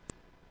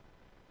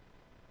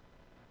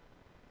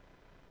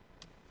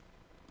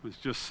Was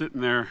just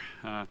sitting there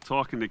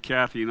talking to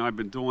Kathy. I've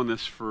been doing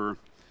this for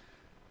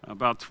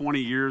about 20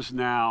 years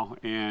now,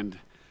 and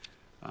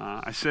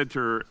I said to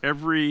her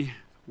every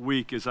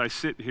week as I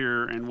sit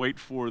here and wait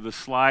for the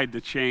slide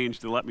to change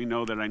to let me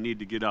know that I need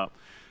to get up,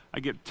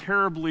 I get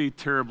terribly,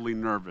 terribly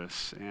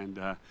nervous, and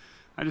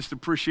I just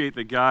appreciate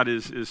that God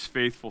is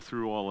faithful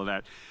through all of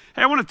that.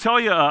 Hey, I want to tell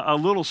you a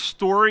little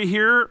story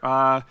here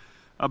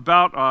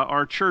about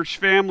our church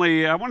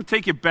family. I want to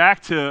take you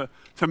back to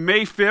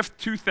May 5th,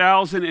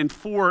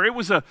 2004. It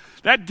was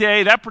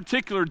that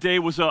particular day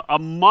was a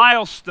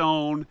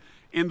milestone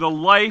in the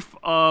life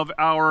of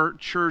our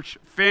church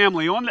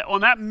family.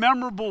 On that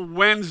memorable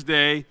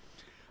Wednesday,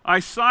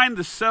 I signed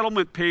the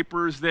settlement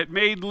papers that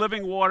made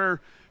Living Water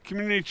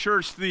Community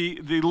Church the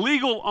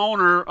legal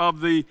owner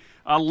of the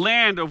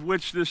land of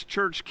which this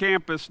church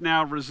campus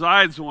now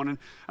resides on. And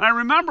I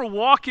remember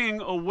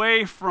walking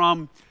away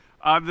from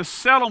the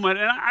settlement,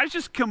 and I was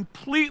just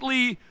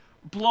completely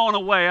blown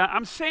away.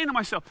 I'm saying to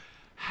myself,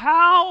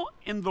 how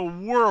in the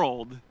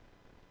world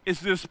is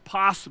this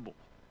possible?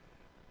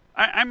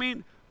 I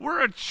mean,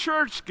 we're a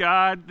church,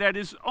 God, that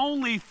is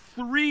only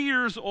 3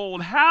 years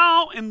old.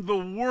 How in the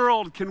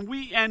world can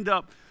we end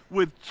up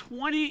with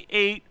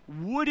 28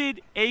 wooded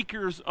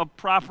acres of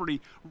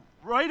property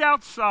right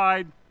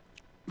outside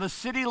the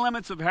city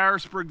limits of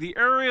Harrisburg, the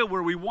area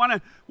where we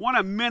want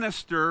to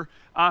minister,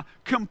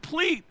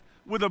 complete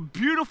with a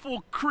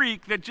beautiful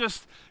creek that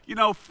just,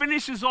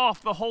 finishes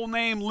off the whole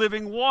name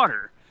Living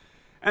Water.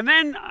 And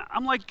then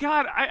I'm like,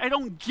 God, I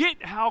don't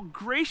get how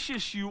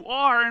gracious you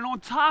are. And on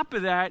top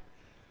of that,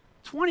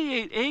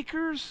 28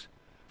 acres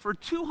for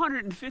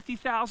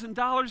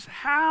 $250,000.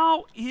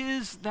 How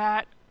is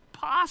that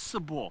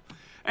possible?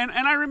 And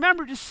I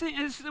remember just seeing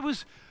it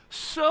was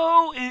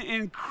so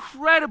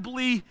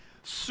incredibly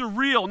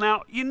surreal.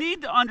 Now, you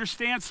need to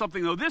understand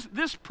something, though.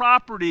 This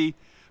property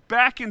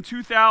back in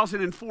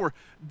 2004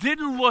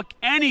 didn't look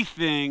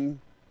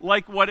anything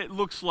like what it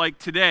looks like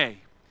today.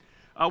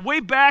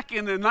 Way back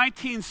in the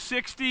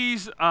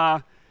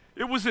 1960s,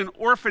 it was an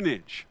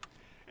orphanage,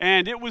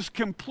 and it was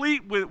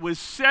complete with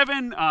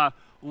 7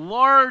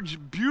 large,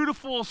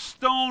 beautiful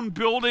stone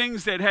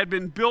buildings that had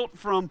been built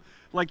from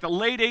like the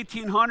late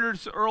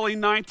 1800s, early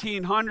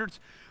 1900s.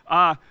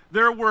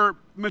 There were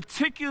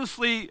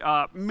meticulously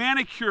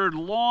manicured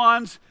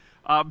lawns,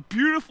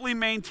 beautifully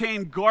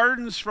maintained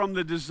gardens from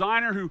the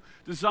designer who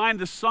designed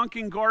the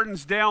sunken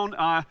gardens down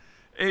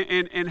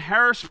in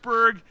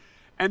Harrisburg.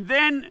 And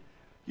then,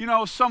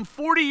 some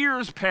 40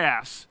 years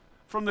pass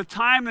from the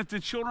time that the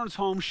children's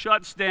home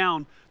shuts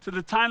down to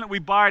the time that we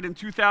buy it in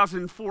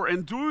 2004.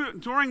 And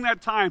during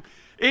that time,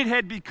 it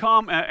had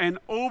become an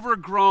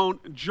overgrown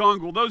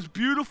jungle. Those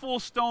beautiful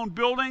stone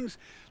buildings,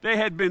 they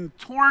had been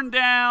torn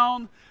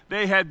down.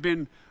 They had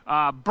been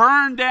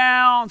burned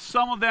down.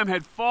 Some of them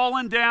had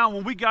fallen down.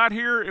 When we got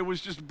here, it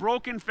was just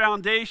broken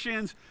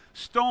foundations,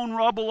 stone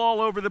rubble all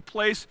over the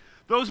place.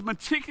 Those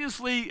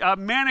meticulously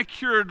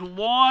manicured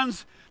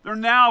lawns, they're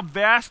now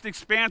vast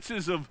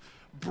expanses of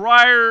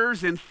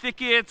briars and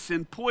thickets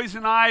and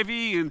poison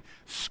ivy and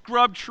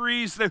scrub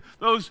trees.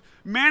 Those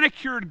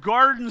manicured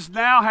gardens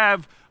now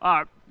have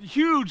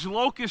huge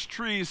locust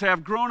trees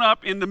have grown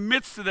up in the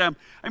midst of them.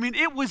 I mean,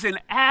 it was an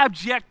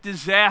abject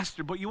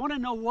disaster. But you want to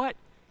know what?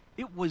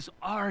 It was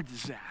our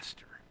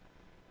disaster.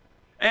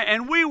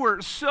 And we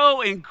were so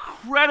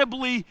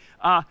incredibly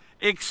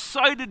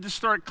excited to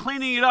start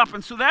cleaning it up.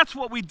 And so that's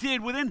what we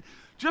did. Within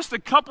just a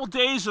couple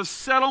days of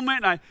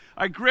settlement,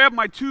 I grabbed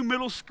my 2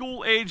 middle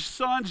school age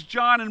sons,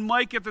 John and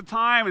Mike at the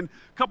time, and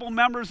a couple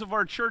members of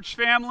our church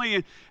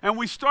family, and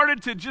we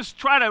started to just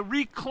try to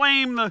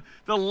reclaim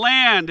the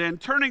land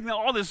and turning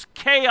all this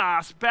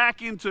chaos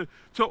back into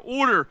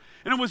order.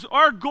 And it was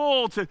our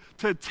goal to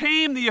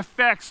tame the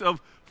effects of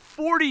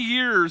 40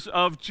 years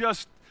of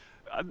just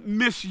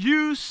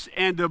misuse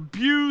and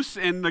abuse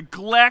and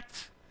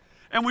neglect.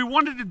 And we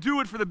wanted to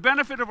do it for the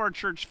benefit of our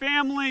church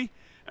family,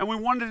 and we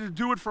wanted to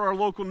do it for our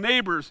local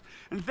neighbors.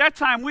 And at that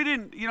time, we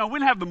didn't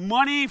have the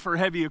money for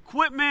heavy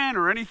equipment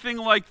or anything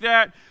like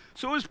that.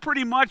 So it was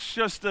pretty much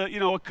just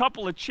a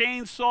couple of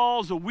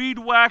chainsaws, a weed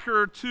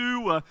whacker or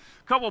two, a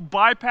couple of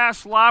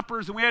bypass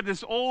loppers, and we had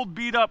this old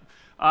beat-up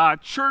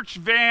church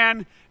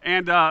van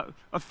and a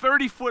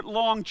 30-foot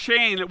long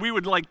chain that we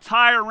would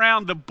tie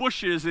around the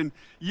bushes and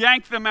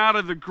yank them out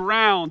of the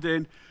ground.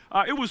 And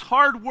it was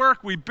hard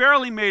work. We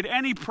barely made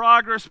any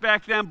progress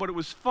back then, but it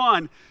was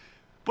fun.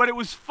 But it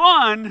was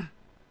fun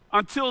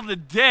until the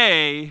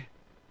day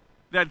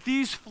that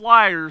these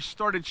flyers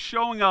started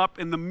showing up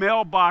in the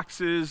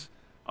mailboxes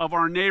of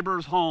our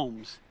neighbors'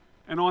 homes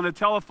and on the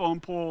telephone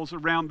poles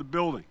around the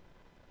building.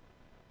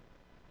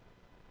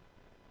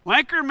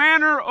 Lanker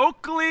Manor,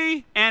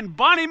 Oakley, and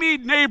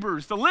Bonnymead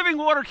neighbors. The Living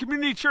Water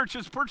Community Church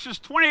has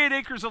purchased 28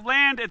 acres of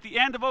land at the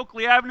end of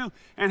Oakley Avenue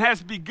and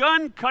has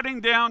begun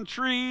cutting down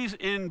trees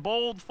in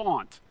bold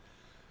font.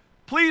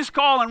 Please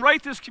call and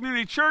write this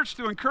community church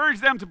to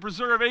encourage them to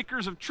preserve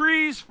acres of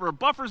trees for a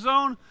buffer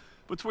zone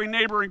between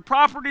neighboring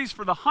properties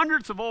for the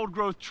hundreds of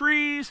old-growth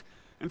trees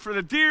And for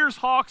the deers,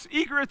 hawks,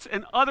 egrets,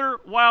 and other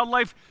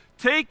wildlife,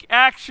 take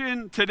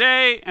action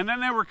today. And then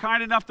they were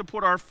kind enough to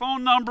put our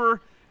phone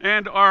number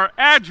and our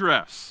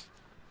address.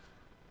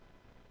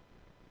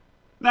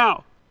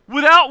 Now,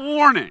 without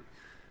warning,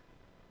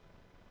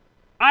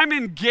 I'm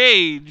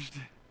engaged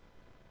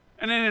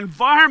in an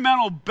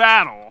environmental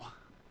battle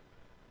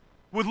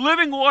with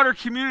Living Water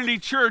Community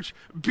Church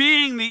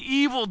being the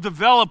evil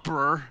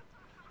developer,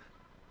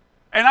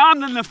 and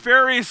I'm the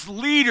nefarious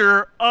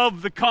leader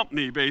of the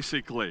company,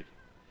 basically.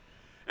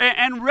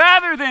 And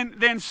rather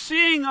than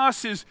seeing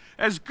us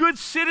as good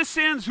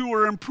citizens who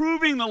are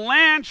improving the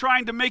land,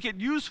 trying to make it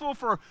useful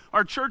for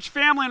our church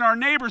family and our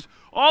neighbors,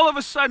 all of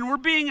a sudden we're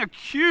being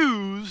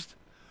accused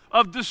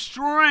of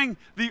destroying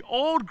the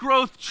old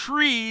growth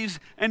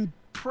trees and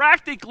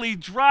practically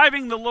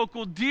driving the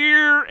local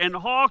deer and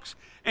hawks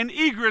and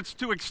egrets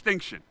to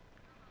extinction.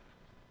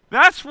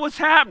 That's what's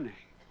happening.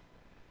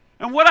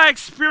 And what I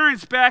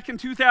experienced back in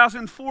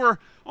 2004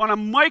 on a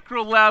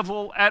micro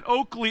level at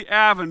Oakley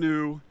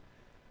Avenue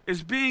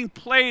is being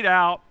played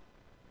out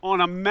on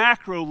a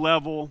macro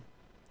level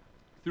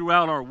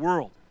throughout our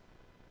world.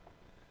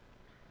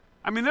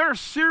 I mean, there are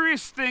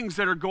serious things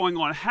that are going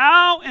on.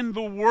 How in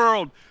the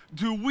world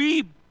do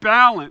we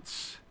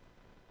balance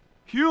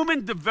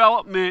human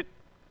development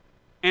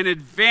and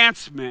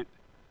advancement,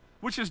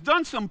 which has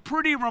done some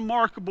pretty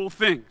remarkable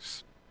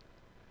things?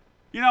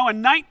 You know,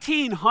 in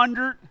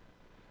 1900,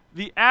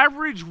 the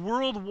average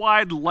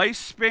worldwide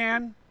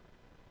lifespan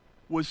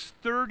was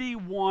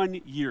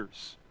 31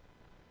 years.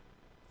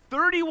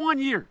 31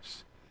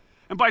 years.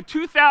 And by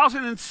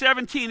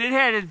 2017, it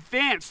had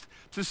advanced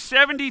to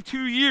 72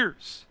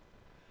 years.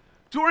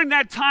 During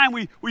that time,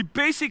 we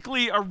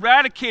basically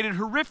eradicated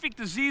horrific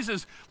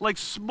diseases like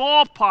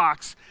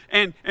smallpox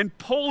and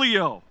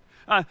polio.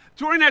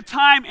 During that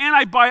time,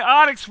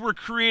 antibiotics were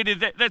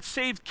created that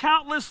saved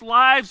countless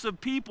lives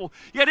of people.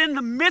 Yet in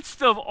the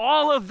midst of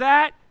all of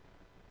that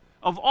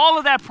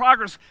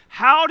progress,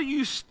 how do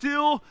you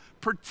still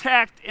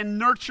protect and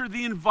nurture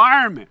the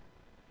environment?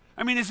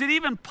 I mean, is it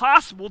even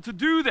possible to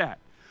do that?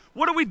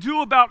 What do we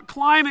do about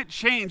climate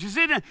change? Is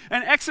it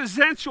an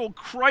existential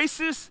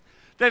crisis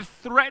that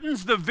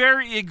threatens the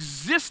very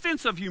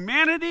existence of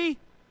humanity?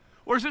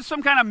 Or is it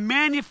some kind of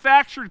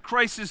manufactured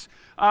crisis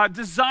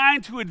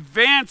designed to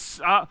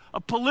advance a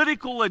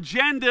political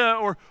agenda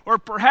or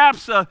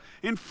perhaps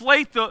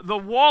inflate the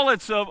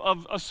wallets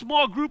of a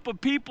small group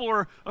of people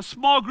or a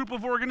small group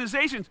of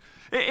organizations?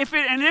 If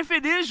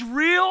it is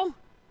real,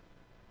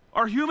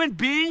 are human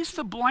beings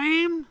to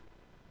blame?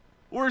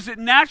 Or is it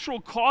natural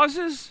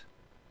causes?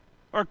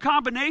 Or a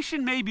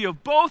combination maybe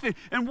of both?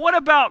 And what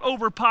about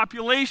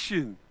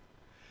overpopulation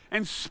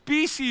and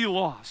species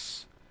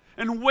loss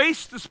and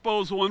waste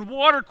disposal and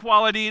water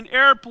quality and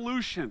air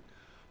pollution?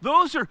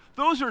 Those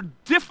are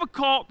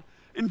difficult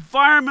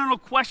environmental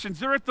questions.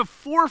 They're at the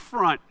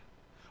forefront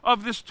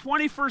of this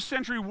 21st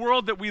century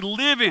world that we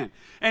live in.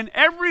 And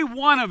every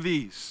one of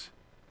these,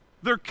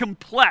 they're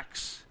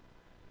complex.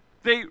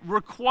 They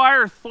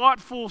require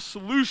thoughtful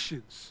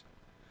solutions.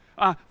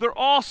 They're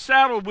all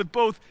saddled with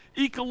both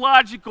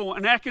ecological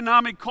and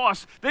economic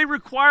costs. They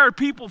require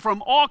people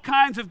from all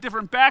kinds of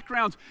different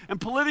backgrounds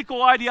and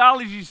political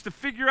ideologies to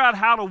figure out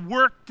how to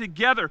work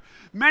together.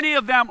 Many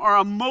of them are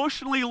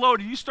emotionally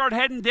loaded. You start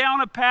heading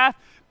down a path,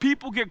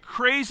 people get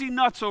crazy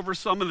nuts over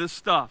some of this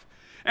stuff.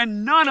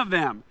 And none of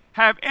them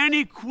have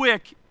any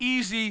quick,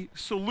 easy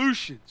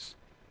solutions.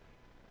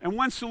 And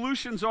when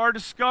solutions are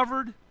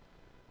discovered,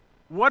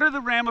 what are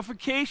the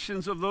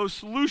ramifications of those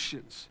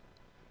solutions?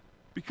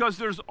 Because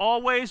there's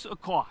always a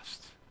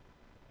cost.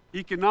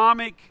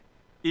 Economic,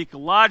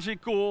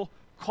 ecological,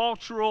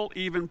 cultural,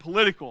 even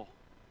political.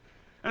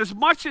 And as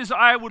much as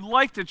I would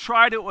like to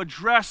try to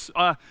address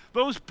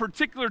those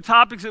particular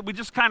topics that we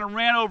just kind of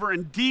ran over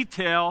in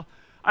detail,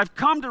 I've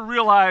come to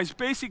realize,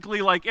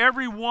 basically like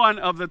every one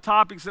of the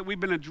topics that we've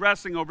been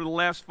addressing over the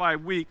last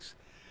 5 weeks,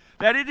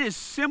 that it is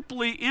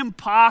simply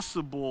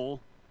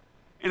impossible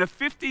in a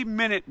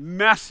 50-minute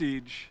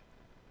message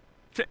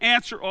to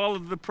answer all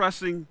of the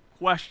pressing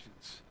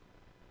questions.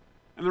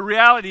 And the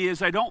reality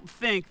is, I don't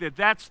think that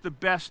that's the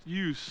best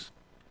use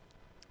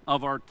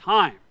of our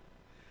time.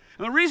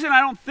 And the reason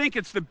I don't think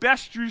it's the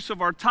best use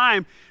of our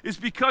time is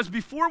because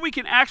before we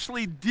can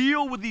actually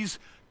deal with these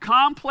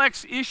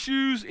complex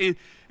issues in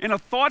a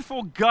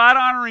thoughtful,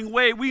 God-honoring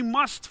way, we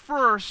must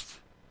first,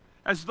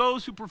 as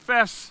those who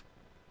profess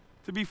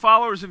to be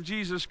followers of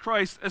Jesus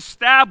Christ,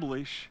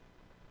 establish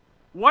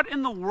what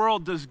in the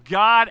world does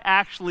God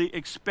actually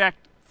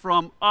expect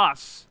from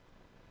us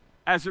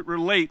as it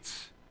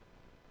relates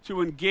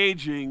to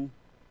engaging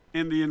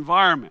in the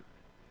environment.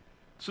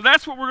 So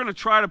that's what we're going to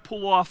try to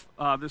pull off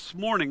this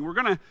morning. We're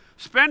going to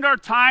spend our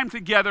time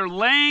together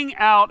laying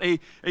out a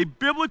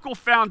biblical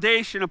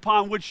foundation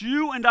upon which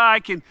you and I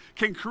can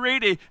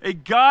create a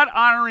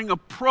God-honoring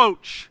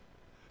approach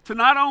to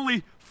not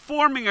only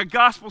forming a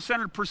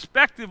gospel-centered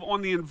perspective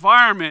on the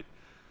environment,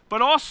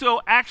 but also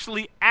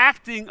actually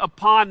acting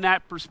upon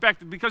that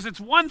perspective. Because it's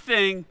one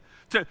thing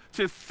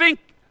to think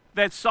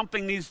that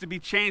something needs to be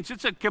changed.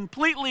 It's a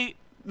completely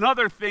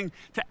another thing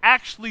to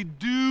actually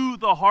do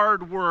the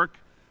hard work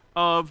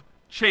of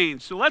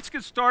change. So let's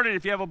get started.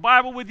 If you have a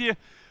Bible with you,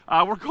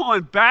 we're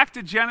going back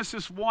to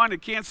Genesis 1.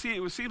 It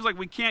seems like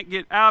we can't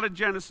get out of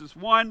Genesis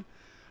 1.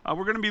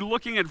 We're going to be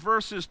looking at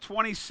verses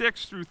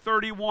 26 through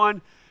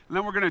 31, and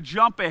then we're going to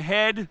jump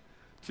ahead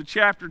to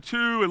chapter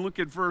 2 and look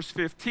at verse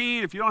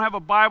 15. If you don't have a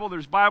Bible,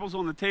 there's Bibles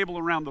on the table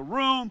around the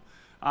room.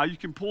 You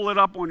can pull it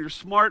up on your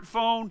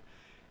smartphone.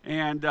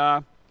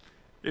 And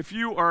if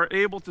you are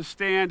able to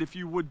stand, if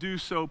you would do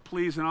so,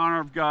 please, in honor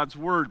of God's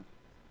Word.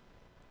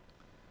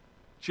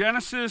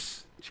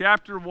 Genesis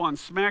chapter 1,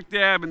 smack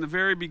dab in the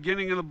very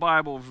beginning of the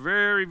Bible,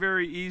 very,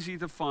 very easy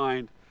to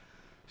find,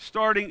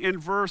 starting in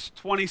verse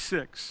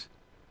 26.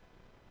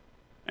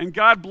 And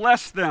God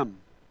blessed them.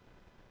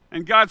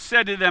 And God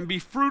said to them, "Be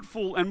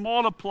fruitful and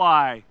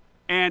multiply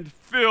and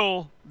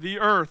fill the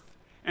earth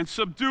and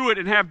subdue it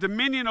and have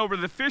dominion over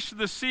the fish of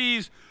the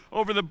seas,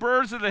 over the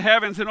birds of the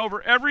heavens, and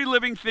over every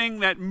living thing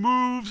that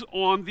moves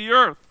on the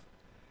earth."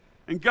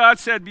 And God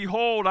said,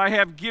 "Behold, I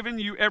have given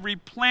you every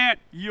plant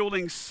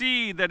yielding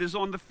seed that is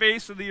on the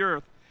face of the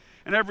earth,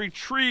 and every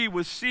tree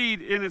with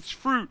seed in its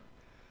fruit.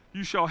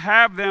 You shall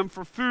have them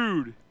for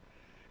food.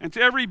 And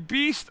to every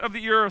beast of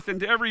the earth, and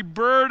to every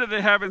bird of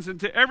the heavens, and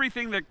to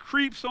everything that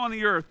creeps on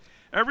the earth,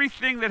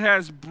 everything that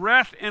has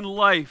breath and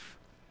life,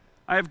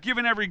 I have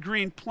given every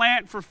green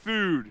plant for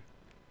food."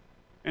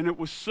 And it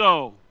was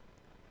so.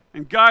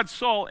 And God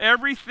saw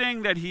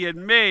everything that he had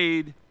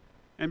made,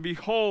 and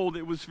behold,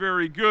 it was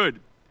very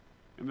good.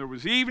 And there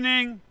was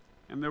evening,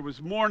 and there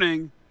was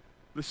morning,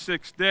 the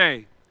sixth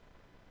day.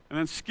 And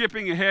then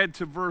skipping ahead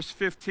to verse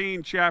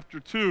 15, chapter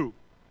 2.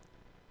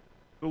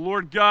 The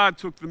Lord God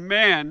took the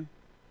man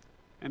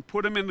and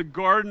put him in the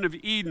Garden of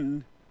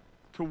Eden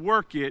to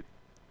work it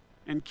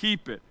and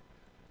keep it.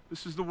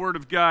 This is the word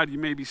of God. You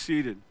may be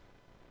seated.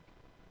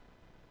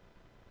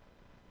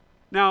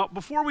 Now,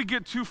 before we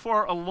get too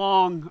far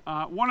along,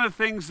 one of the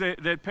things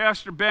that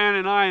Pastor Ben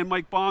and I and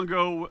Mike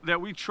Bongo that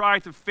we try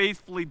to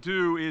faithfully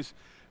do is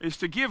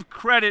to give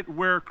credit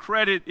where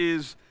credit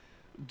is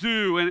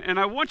due. And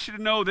I want you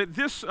to know that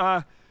this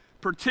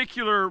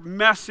particular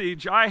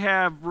message, I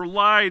have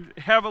relied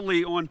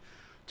heavily on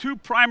two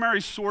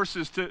primary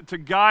sources to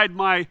guide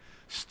my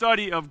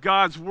study of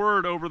God's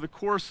Word over the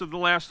course of the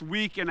last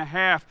week and a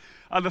half.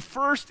 The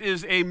first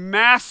is a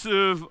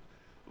massive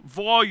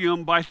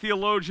volume by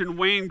theologian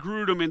Wayne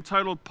Grudem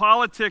entitled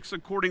 "Politics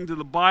According to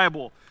the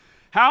Bible."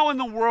 How in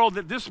the world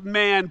that this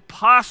man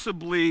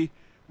possibly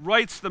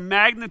writes the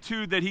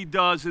magnitude that he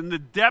does and the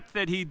depth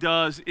that he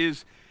does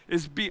is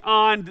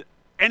beyond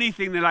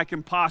anything that I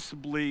can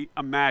possibly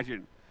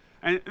imagine.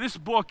 And this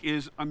book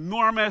is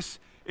enormous.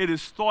 It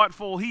is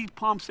thoughtful. He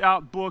pumps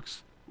out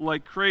books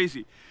like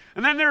crazy.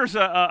 And then there's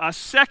a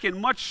second,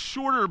 much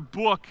shorter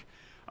book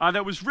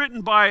that was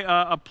written by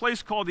a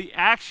place called the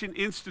Action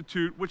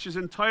Institute, which is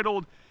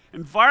entitled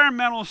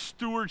 "Environmental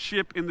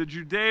Stewardship in the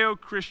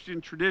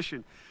Judeo-Christian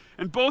Tradition."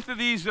 And both of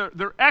these,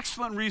 they're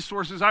excellent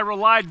resources. I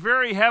relied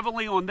very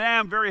heavily on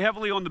them, very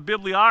heavily on the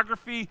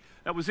bibliography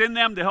that was in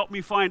them to help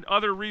me find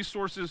other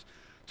resources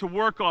to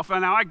work off.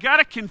 And now I got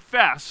to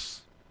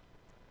confess,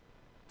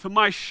 to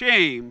my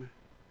shame,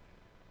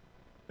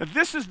 that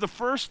this is the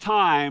first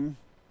time,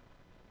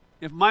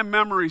 if my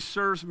memory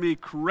serves me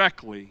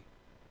correctly,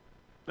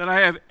 that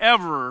I have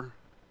ever,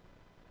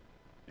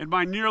 in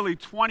my nearly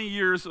 20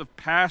 years of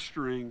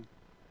pastoring,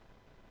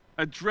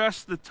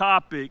 addressed the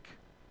topic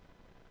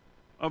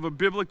of a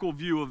biblical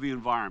view of the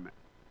environment.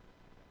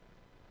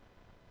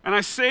 And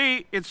I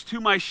say it's to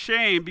my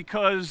shame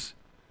because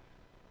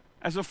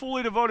as a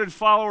fully devoted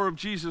follower of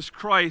Jesus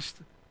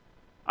Christ,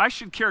 I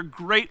should care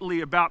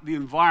greatly about the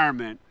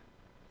environment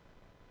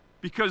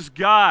because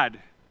God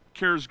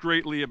cares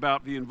greatly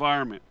about the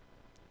environment.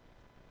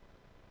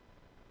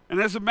 And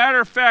as a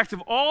matter of fact,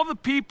 of all the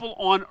people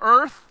on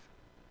earth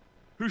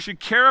who should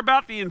care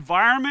about the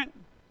environment,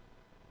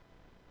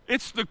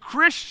 it's the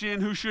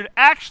Christian who should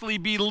actually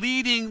be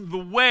leading the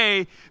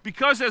way,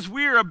 because as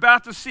we are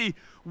about to see,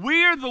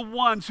 we are the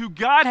ones who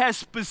God has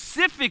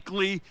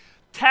specifically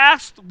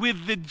tasked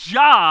with the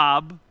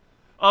job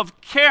of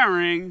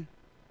caring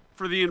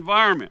for the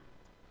environment.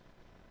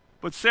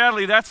 But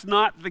sadly, that's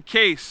not the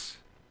case.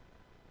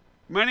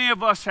 Many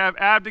of us have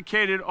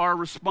abdicated our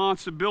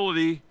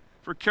responsibility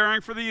for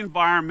caring for the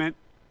environment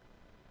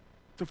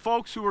to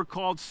folks who are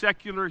called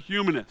secular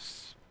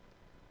humanists.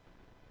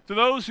 To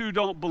those who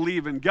don't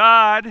believe in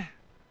God,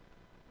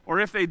 or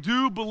if they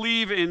do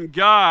believe in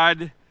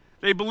God,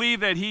 they believe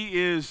that he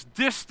is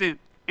distant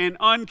and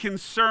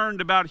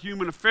unconcerned about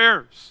human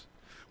affairs.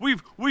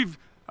 We've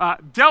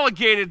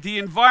delegated the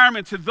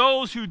environment to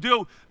those who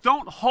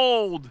don't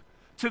hold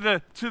to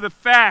the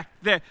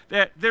fact that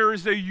there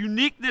is a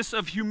uniqueness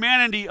of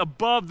humanity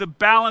above the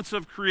balance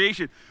of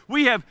creation.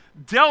 We have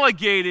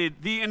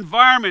delegated the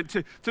environment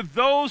to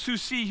those who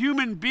see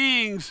human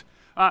beings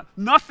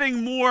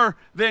nothing more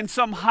than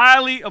some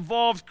highly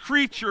evolved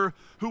creature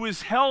who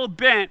is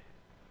hell-bent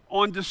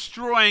on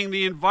destroying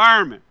the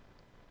environment.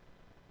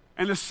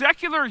 And the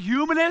secular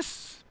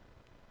humanists,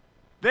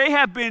 they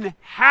have been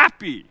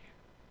happy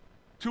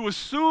to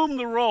assume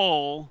the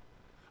role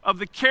of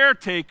the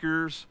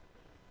caretakers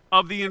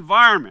of the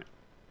environment.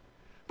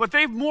 But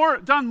they've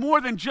done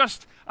more than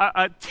just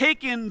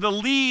taken the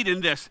lead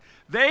in this.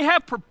 They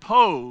have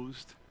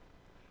proposed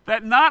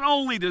that not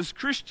only does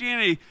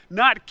Christianity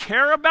not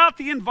care about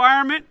the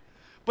environment,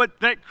 but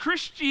that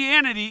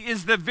Christianity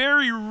is the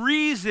very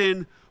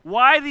reason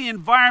why the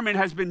environment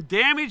has been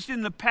damaged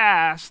in the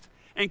past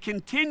and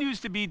continues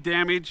to be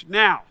damaged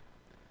now.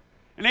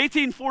 In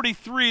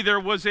 1843, there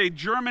was a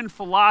German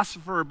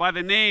philosopher by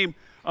the name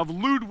of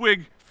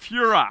Ludwig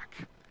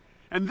Feuerbach.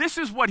 And this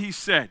is what he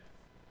said: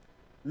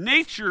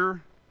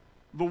 nature,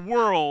 the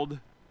world,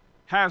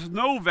 has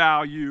no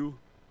value,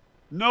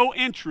 no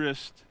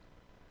interest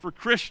for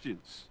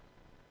Christians.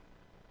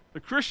 The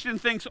Christian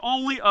thinks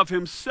only of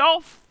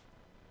himself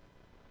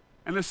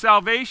and the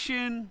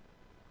salvation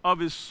of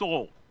his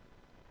soul.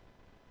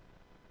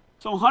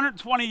 So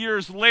 120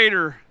 years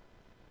later,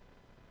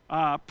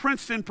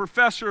 Princeton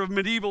professor of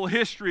medieval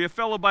history, a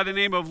fellow by the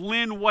name of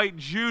Lynn White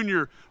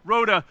Jr.,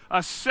 wrote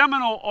a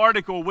seminal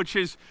article which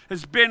has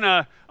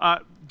been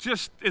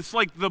it's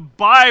like the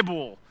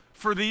Bible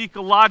for the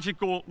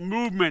ecological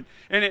movement.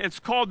 And it's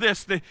called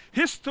this: The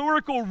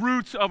Historical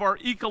Roots of Our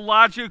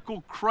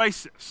Ecological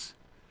Crisis.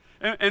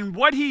 And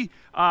what he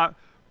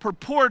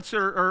purports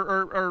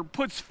or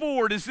puts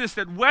forward is this: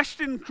 that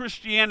Western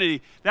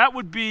Christianity, that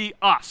would be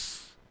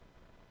us,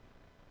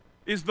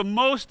 is the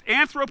most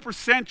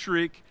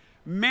anthropocentric,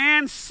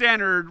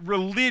 man-centered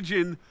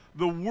religion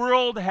the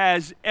world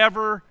has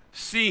ever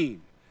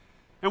seen.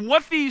 And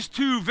what these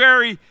two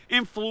very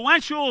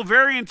influential,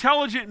 very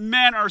intelligent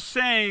men are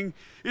saying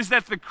is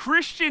that the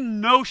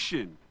Christian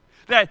notion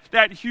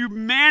that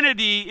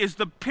humanity is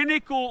the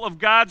pinnacle of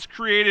God's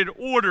created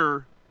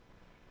order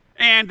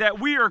and that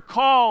we are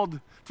called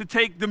to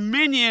take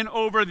dominion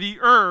over the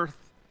earth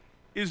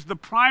is the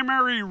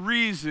primary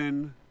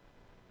reason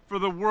for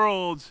the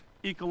world's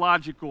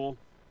ecological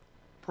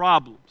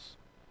problems.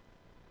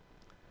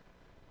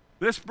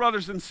 This,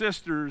 brothers and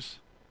sisters,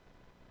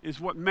 is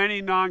what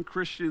many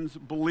non-Christians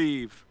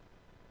believe,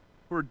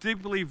 who are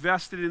deeply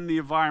vested in the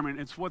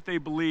environment. It's what they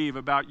believe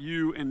about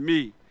you and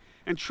me.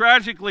 And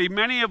tragically,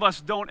 many of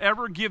us don't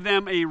ever give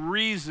them a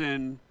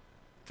reason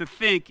to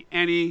think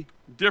any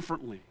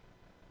differently.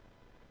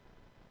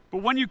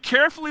 But when you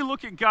carefully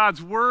look at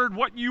God's Word,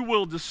 what you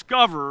will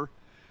discover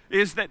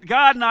is that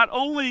God not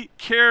only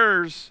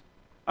cares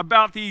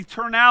about the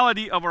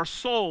eternality of our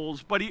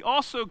souls, but He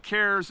also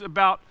cares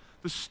about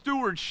the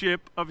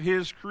stewardship of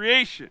His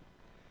creation.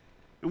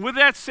 And with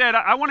that said,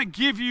 I want to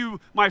give you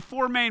my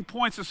 4 main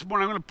points this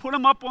morning. I'm going to put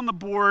them up on the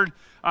board.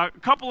 A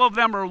couple of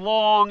them are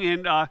long,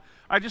 and I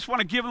just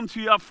want to give them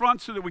to you up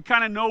front so that we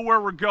kind of know where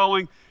we're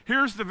going.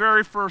 Here's the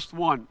very first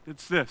one.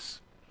 It's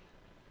this: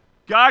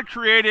 God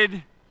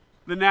created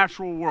the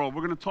natural world.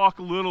 We're going to talk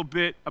a little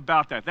bit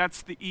about that.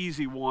 That's the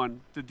easy one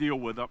to deal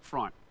with up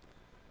front.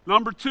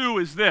 Number 2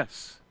 is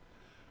this: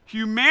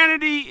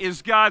 humanity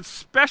is God's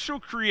special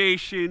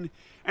creation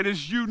and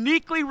is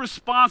uniquely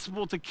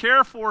responsible to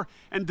care for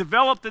and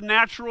develop the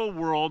natural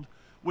world,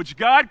 which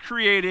God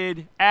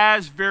created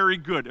as very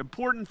good.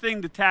 Important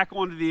thing to tack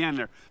on to the end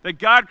there, that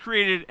God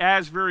created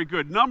as very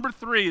good. Number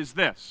 3 is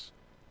this: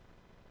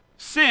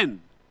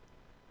 sin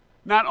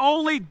not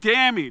only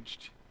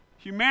damaged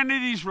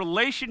humanity's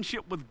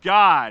relationship with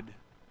God,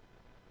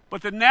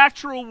 but the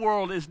natural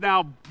world is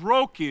now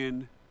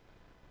broken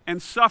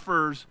and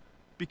suffers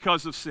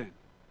because of sin.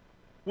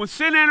 When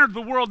sin entered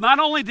the world, not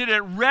only did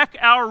it wreck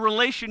our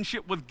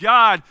relationship with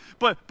God,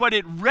 but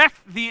it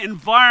wrecked the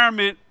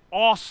environment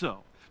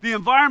also. The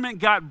environment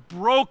got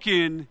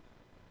broken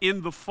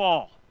in the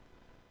fall.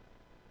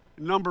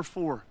 Number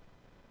 4,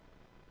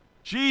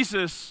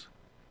 Jesus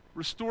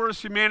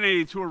restores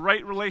humanity to a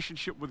right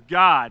relationship with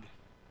God,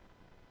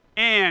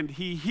 and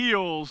He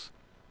heals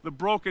the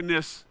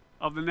brokenness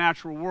of the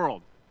natural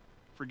world.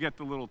 Forget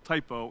the little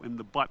typo in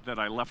the but that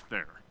I left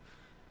there.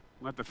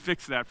 We'll have to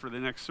fix that for the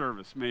next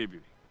service, maybe.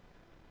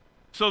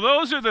 So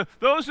those are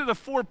the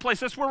 4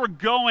 places. That's where we're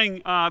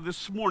going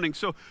this morning.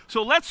 So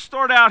let's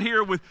start out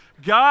here with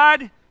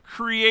God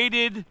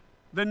created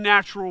the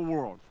natural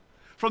world.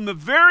 From the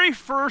very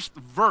first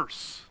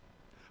verse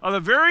of the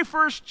very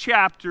first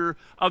chapter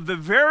of the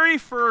very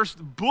first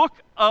book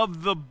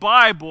of the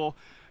Bible,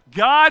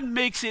 God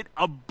makes it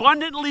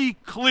abundantly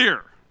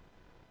clear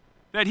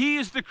that He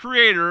is the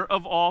creator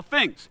of all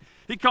things.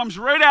 He comes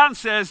right out and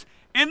says,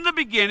 in the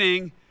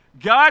beginning,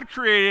 God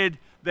created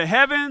the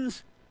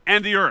heavens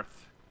and the earth.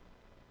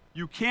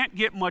 You can't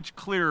get much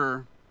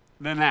clearer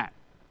than that.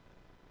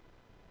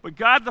 But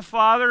God the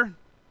Father,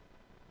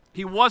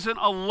 He wasn't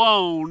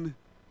alone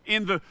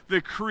in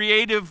the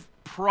creative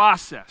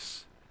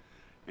process.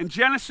 In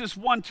Genesis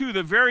 1:2,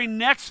 the very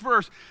next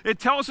verse, it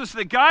tells us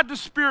that God the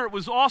Spirit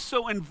was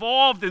also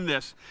involved in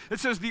this. It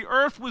says, the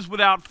earth was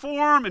without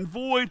form and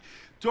void,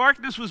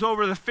 darkness was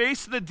over the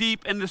face of the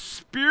deep, and the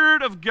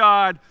Spirit of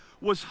God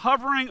was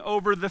hovering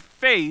over the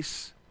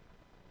face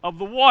of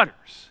the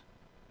waters.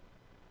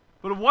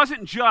 But it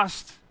wasn't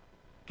just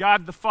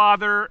God the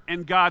Father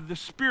and God the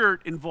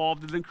Spirit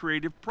involved in the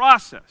creative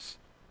process.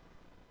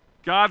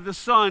 God the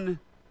Son,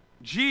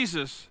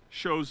 Jesus,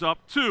 shows up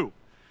too.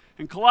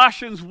 In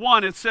Colossians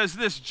 1, it says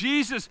this: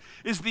 Jesus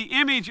is the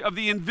image of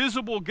the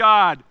invisible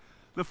God,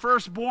 the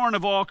firstborn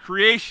of all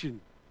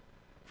creation.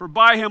 For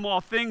by him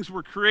all things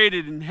were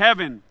created in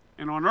heaven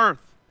and on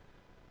earth,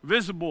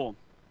 visible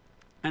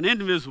and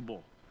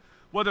invisible.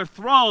 Whether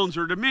thrones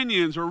or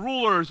dominions or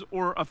rulers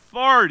or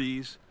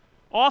authorities,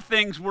 all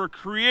things were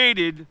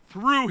created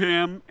through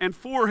him and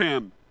for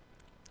him.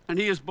 And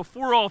he is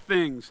before all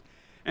things,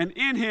 and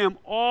in him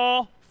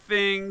all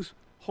things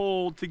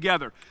hold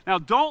together. Now,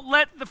 don't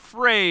let the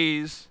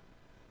phrase,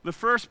 the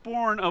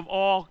firstborn of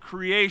all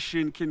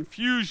creation,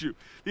 confuse you.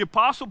 The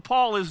Apostle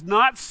Paul is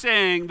not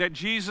saying that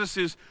Jesus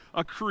is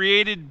a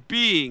created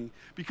being,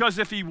 because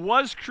if he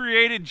was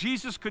created,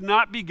 Jesus could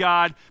not be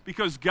God,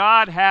 because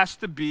God has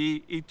to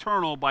be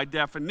eternal by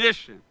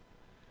definition.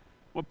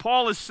 What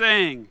Paul is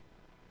saying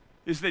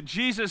is that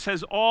Jesus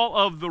has all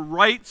of the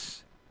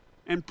rights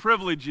and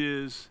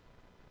privileges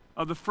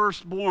of the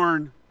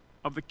firstborn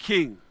of the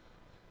king,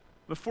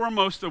 the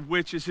foremost of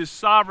which is his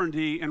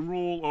sovereignty and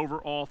rule over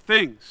all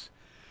things.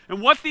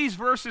 And what these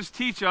verses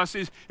teach us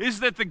is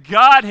that the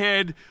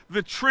Godhead,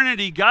 the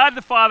Trinity, God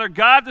the Father,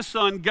 God the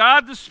Son,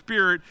 God the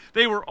Spirit,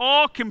 they were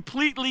all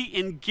completely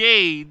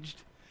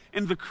engaged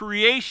in the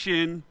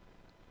creation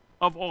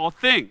of all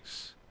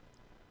things.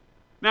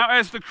 Now,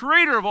 as the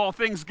creator of all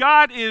things,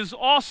 God is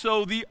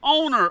also the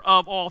owner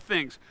of all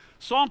things.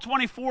 Psalm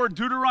 24,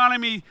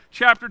 Deuteronomy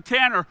chapter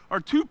 10 are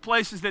two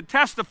places that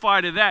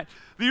testify to that.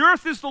 The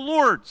earth is the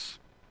Lord's,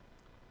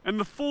 and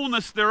the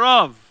fullness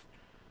thereof,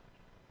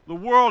 the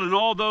world and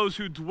all those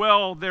who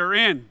dwell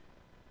therein.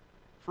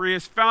 For he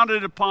has founded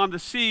it upon the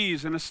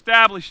seas and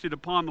established it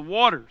upon the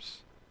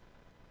waters.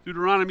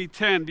 Deuteronomy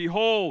 10,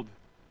 behold,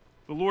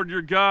 the Lord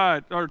your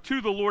God, or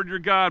to the Lord your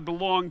God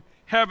belong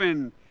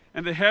heaven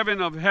and the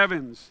heaven of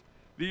heavens,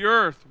 the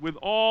earth with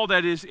all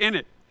that is in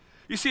it.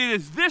 You see,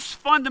 it is this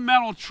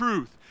fundamental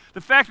truth,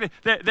 the fact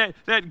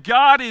that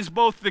God is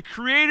both the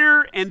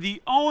creator and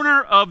the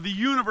owner of the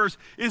universe,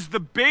 is the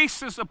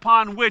basis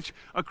upon which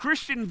a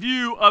Christian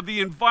view of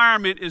the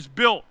environment is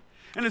built.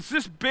 And it's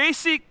this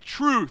basic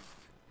truth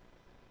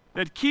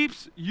that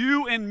keeps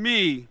you and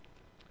me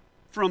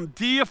from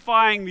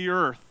deifying the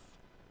earth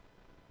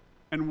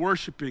and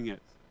worshiping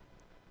it,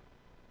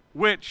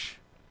 which,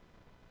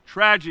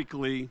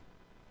 tragically,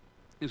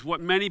 is what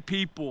many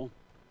people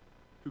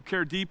who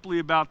care deeply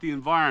about the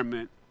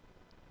environment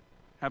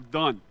have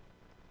done.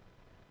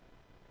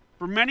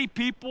 For many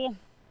people,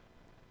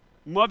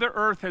 Mother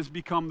Earth has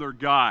become their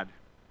God.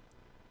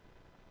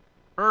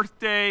 Earth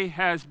Day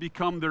has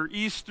become their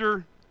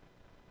Easter,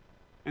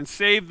 and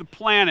Save the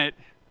Planet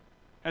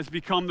has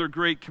become their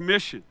Great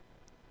Commission.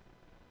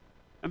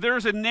 And there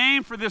is a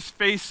name for this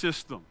faith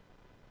system.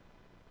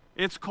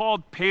 It's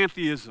called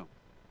pantheism.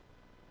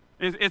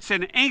 It's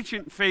an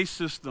ancient faith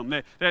system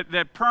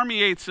that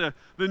permeates the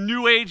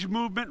New Age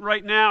movement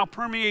right now,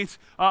 permeates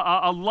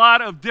a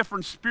lot of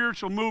different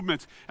spiritual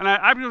movements. And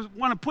I just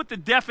want to put the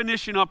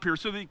definition up here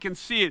so that you can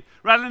see it,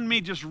 rather than me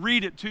just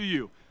read it to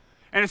you.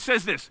 And it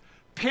says this: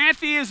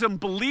 pantheism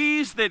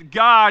believes that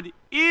God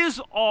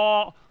is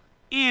all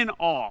in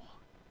all.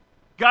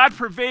 God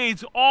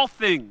pervades all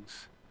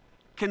things,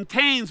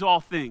 contains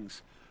all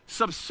things,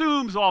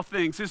 subsumes all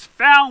things, is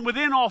found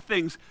within all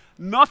things.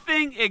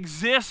 Nothing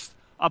exists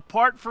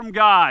apart from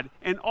God,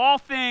 and all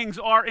things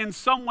are in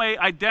some way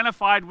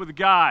identified with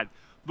God.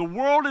 The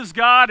world is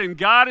God, and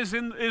God is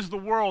the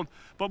world.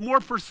 But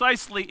more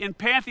precisely, in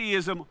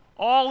pantheism,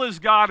 all is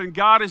God, and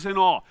God is in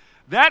all.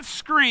 That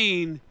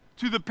screen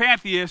to the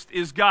pantheist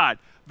is God.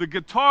 The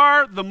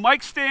guitar, the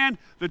mic stand,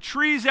 the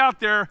trees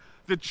out there,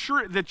 the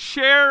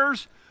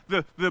chairs,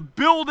 the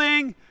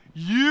building,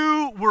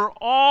 you were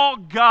all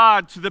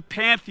God to the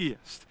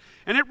pantheist.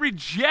 And it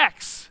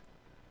rejects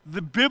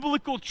the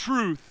biblical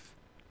truth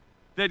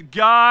that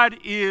God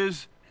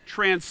is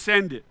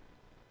transcendent.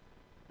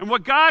 And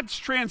what God's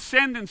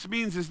transcendence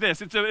means is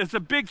this. It's a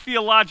big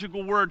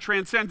theological word,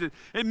 transcendent.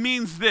 It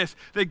means this,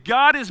 that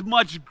God is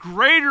much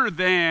greater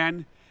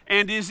than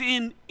and is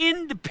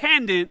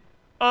independent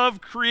of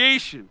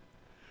creation.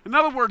 In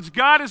other words,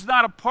 God is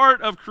not a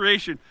part of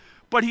creation,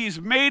 but he's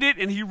made it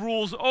and he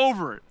rules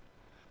over it.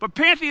 But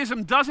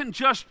pantheism doesn't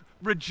just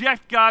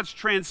reject God's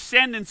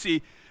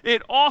transcendency,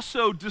 it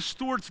also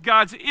distorts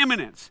God's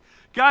immanence.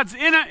 God's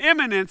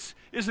immanence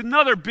is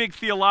another big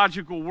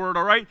theological word,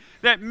 all right?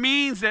 That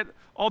means that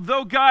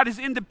although God is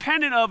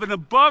independent of and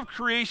above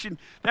creation,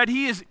 that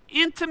he is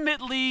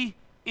intimately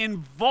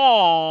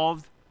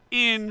involved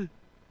in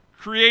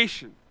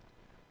creation.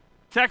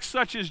 Texts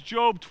such as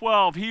Job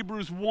 12,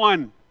 Hebrews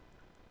 1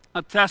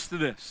 attest to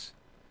this.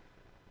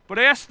 But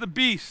ask the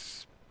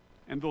beasts,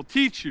 and they'll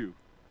teach you,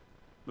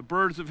 the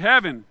birds of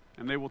heaven,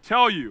 and they will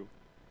tell you,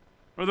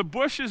 or the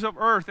bushes of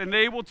earth, and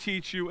they will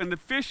teach you, and the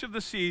fish of the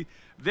sea,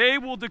 they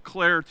will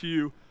declare to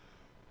you.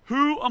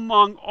 Who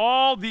among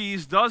all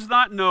these does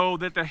not know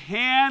that the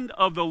hand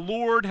of the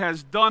Lord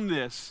has done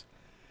this?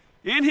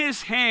 In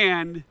his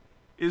hand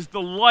is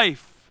the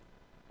life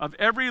of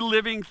every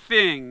living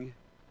thing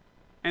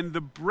and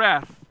the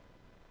breath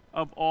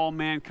of all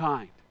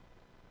mankind.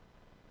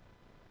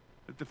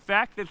 But the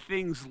fact that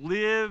things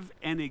live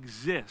and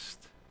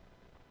exist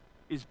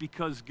is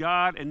because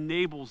God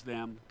enables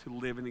them to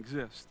live and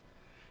exist.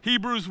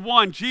 Hebrews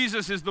 1,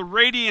 Jesus is the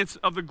radiance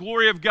of the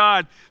glory of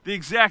God, the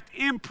exact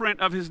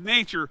imprint of his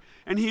nature,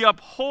 and he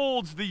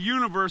upholds the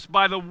universe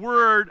by the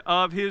word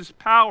of his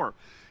power.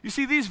 You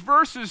see, these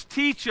verses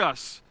teach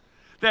us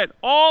that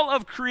all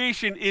of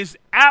creation is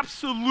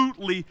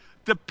absolutely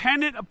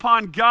dependent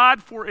upon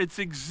God for its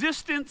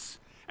existence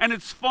and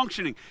its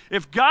functioning.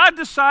 If God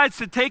decides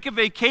to take a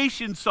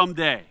vacation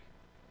someday,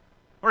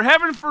 or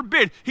heaven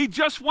forbid, he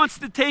just wants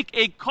to take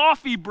a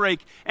coffee break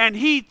and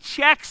he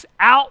checks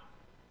out,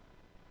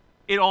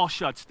 it all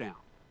shuts down.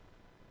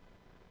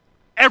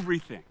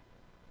 Everything.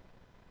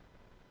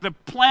 The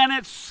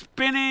planets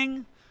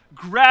spinning,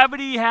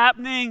 gravity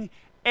happening,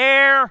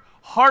 air,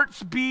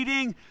 hearts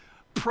beating,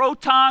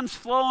 protons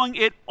flowing,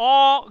 it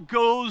all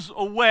goes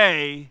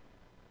away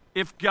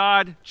if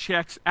God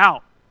checks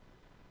out.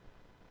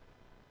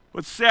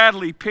 But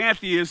sadly,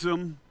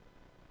 pantheism,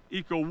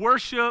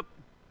 eco-worship,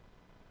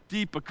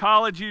 deep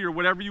ecology, or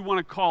whatever you want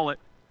to call it,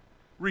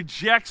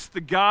 rejects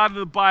the God of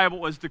the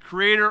Bible as the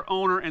creator,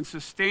 owner, and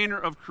sustainer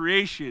of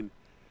creation.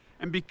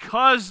 And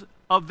because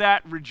of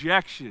that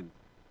rejection,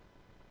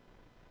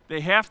 they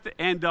have to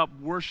end up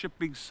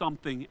worshiping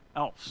something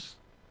else.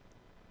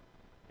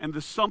 And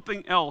the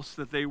something else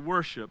that they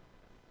worship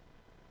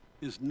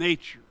is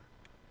nature,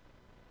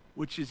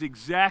 which is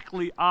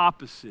exactly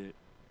opposite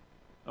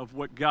of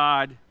what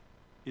God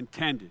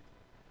intended.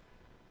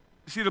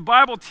 You see, the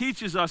Bible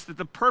teaches us that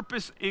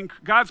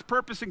God's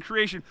purpose in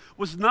creation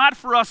was not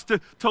for us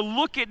to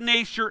look at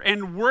nature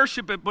and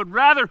worship it, but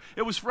rather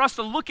it was for us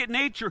to look at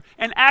nature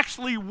and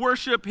actually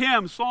worship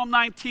him. Psalm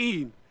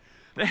 19.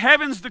 The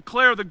heavens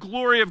declare the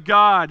glory of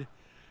God,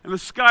 and the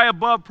sky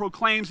above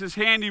proclaims his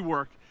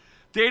handiwork.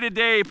 Day to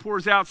day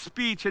pours out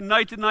speech, and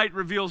night to night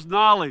reveals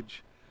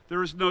knowledge.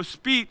 There is no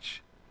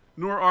speech,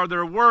 nor are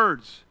there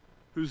words,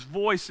 whose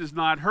voice is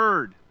not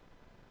heard.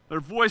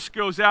 Their voice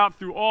goes out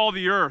through all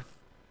the earth,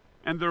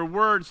 and their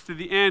words to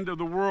the end of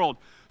the world.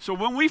 So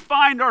when we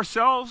find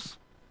ourselves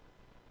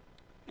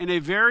in a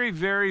very,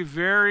 very,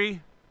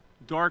 very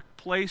dark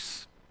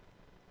place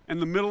in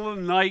the middle of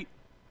the night,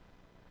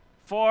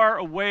 far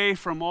away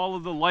from all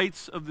of the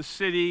lights of the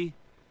city,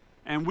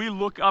 and we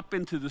look up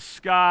into the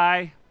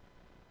sky,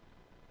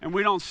 and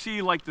we don't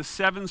see like the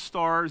 7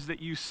 stars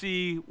that you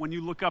see when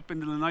you look up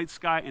into the night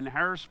sky in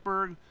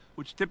Harrisburg,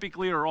 which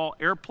typically are all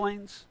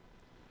airplanes.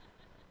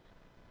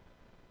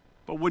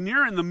 But when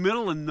you're in the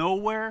middle of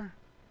nowhere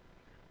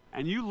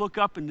and you look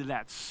up into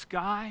that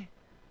sky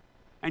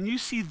and you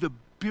see the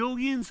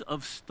billions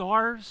of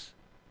stars,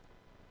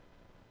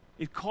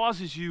 it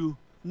causes you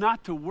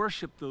not to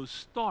worship those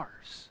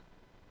stars,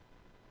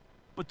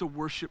 but to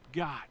worship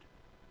God.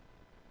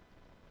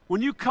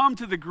 When you come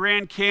to the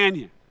Grand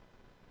Canyon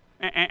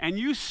and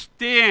you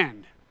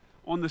stand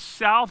on the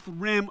south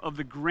rim of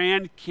the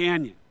Grand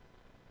Canyon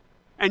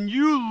and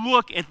you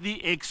look at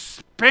the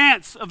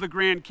expanse of the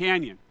Grand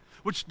Canyon,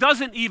 which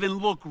doesn't even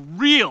look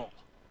real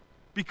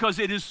because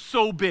it is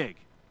so big.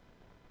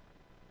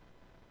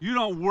 You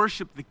don't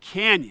worship the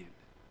canyon.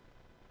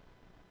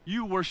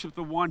 You worship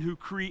the one who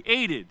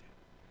created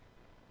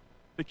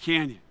the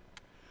canyon.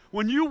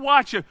 When you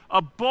watch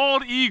a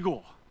bald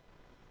eagle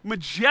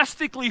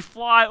majestically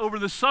fly over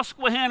the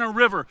Susquehanna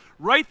River,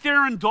 right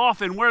there in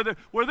Dauphin, where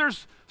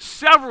there's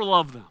several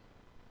of them,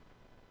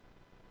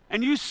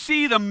 and you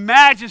see the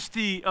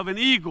majesty of an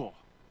eagle,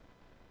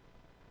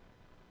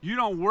 you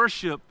don't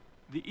worship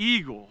the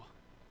eagle.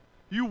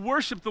 You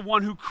worship the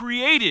one who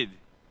created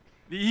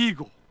the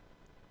eagle.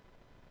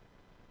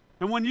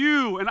 And when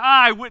you and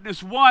I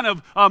witness one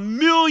of a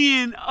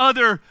million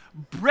other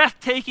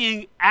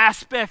breathtaking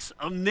aspects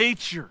of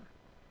nature,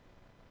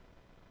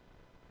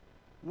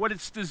 what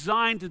it's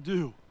designed to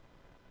do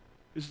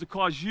is to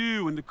cause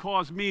you and to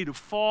cause me to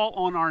fall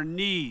on our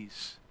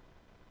knees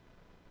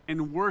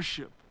in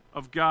worship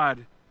of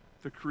God,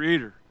 the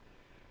Creator.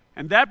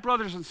 And that,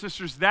 brothers and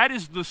sisters, that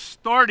is the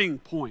starting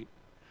point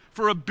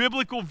for a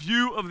biblical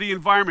view of the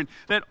environment,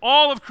 that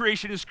all of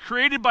creation is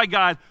created by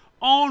God,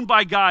 owned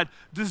by God,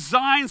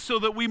 designed so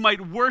that we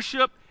might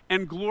worship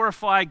and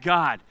glorify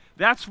God.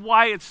 That's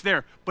why it's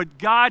there. But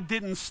God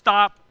didn't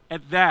stop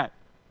at that.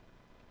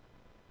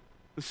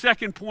 The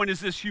second point is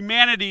this: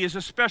 humanity is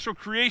a special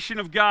creation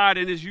of God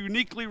and is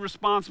uniquely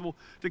responsible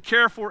to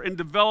care for and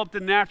develop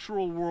the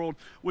natural world,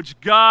 which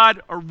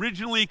God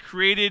originally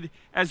created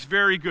as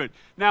very good.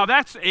 Now,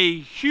 that's a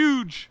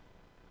huge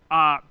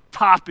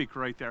topic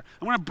right there.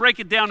 I'm going to break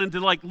it down into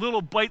like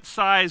little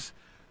bite-sized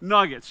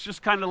nuggets,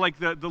 just kind of like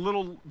the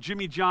little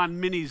Jimmy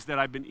John minis that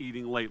I've been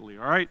eating lately,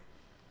 all right?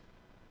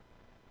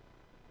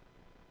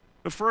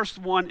 The first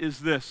one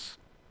is this: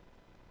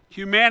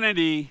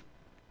 humanity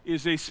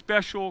is a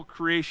special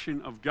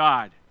creation of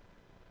God,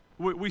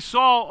 we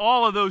saw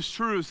all of those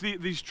truths,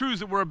 these truths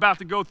that we're about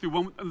to go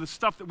through, the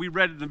stuff that we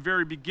read at the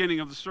very beginning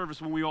of the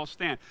service when we all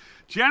stand.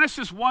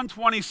 Genesis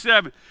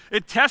 1:27,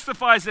 it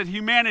testifies that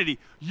humanity,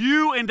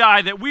 you and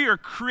I, that we are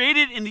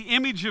created in the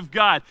image of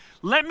God.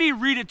 Let me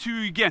read it to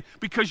you again,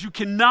 because you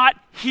cannot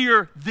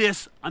hear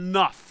this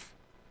enough.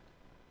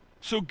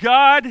 So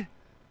God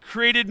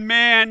created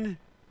man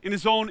in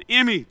his own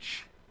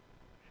image.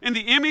 In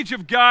the image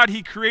of God,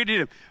 he created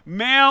him.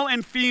 Male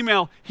and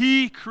female,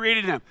 he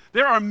created them.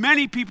 There are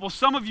many people,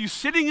 some of you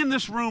sitting in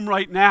this room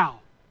right now,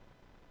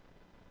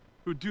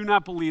 who do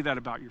not believe that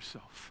about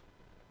yourself.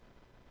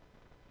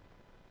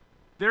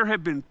 There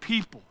have been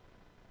people,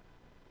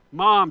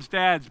 moms,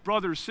 dads,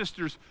 brothers,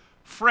 sisters,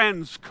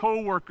 friends,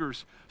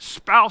 co-workers,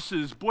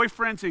 spouses,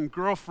 boyfriends, and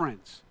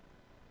girlfriends,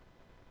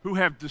 who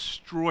have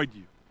destroyed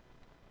you.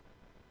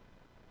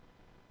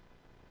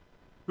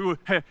 Who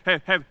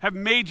have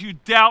made you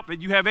doubt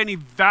that you have any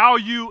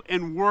value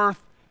and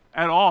worth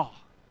at all.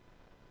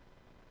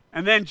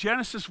 And then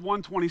Genesis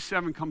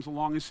 1:27 comes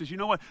along and says, you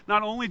know what?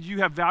 Not only do you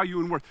have value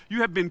and worth,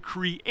 you have been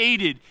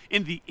created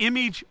in the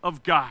image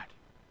of God.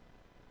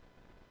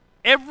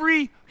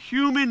 Every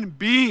human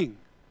being,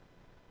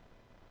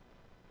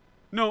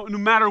 no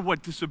matter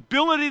what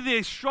disability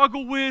they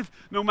struggle with,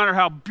 no matter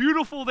how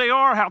beautiful they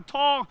are, how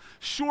tall,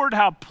 short,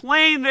 how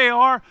plain they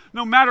are,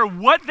 no matter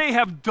what they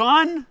have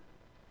done,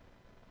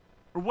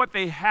 or what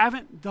they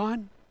haven't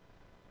done,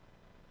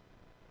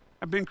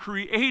 have been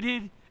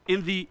created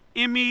in the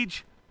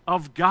image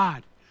of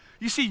God.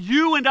 You see,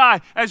 you and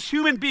I, as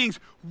human beings,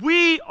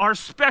 we are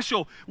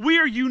special. We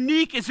are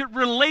unique as it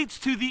relates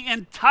to the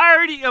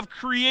entirety of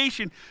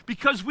creation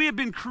because we have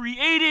been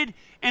created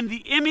in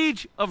the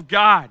image of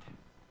God.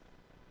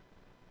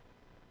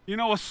 You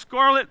know, a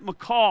scarlet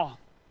macaw,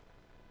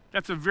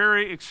 that's a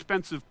very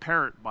expensive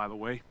parrot, by the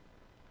way,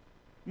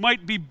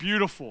 might be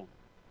beautiful.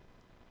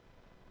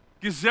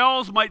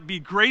 Gazelles might be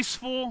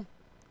graceful.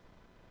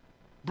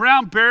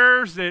 Brown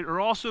bears that are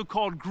also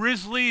called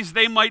grizzlies,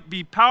 they might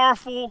be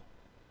powerful.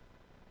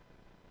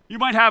 You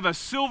might have a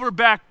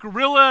silverback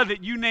gorilla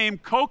that you name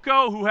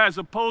Coco, who has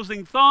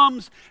opposing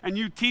thumbs, and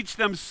you teach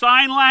them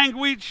sign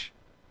language.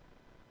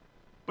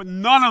 But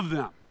none of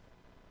them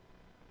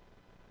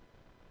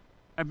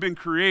have been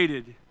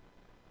created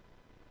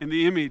in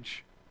the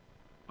image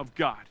of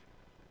God.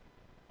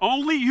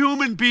 Only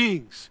human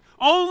beings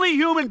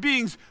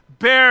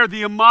bear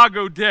the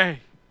Imago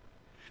Dei.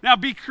 Now,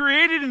 be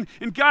created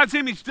in God's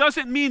image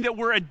doesn't mean that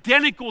we're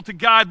identical to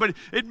God, but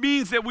it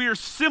means that we are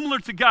similar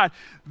to God.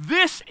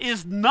 This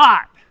is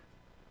not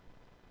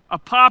a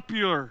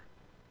popular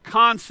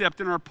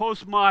concept in our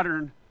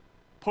postmodern,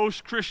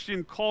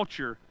 post-Christian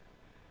culture,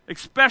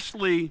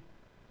 especially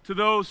to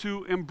those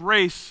who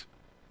embrace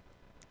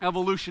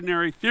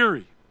evolutionary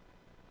theory.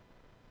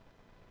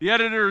 The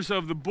editors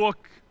of the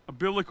book, A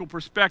Biblical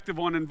Perspective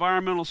on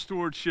Environmental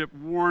Stewardship,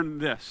 warn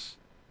this.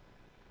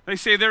 They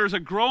say there is a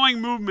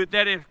growing movement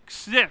that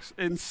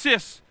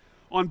insists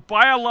on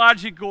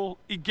biological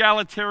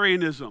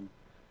egalitarianism,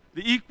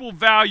 the equal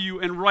value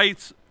and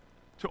rights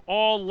to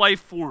all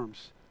life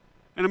forms,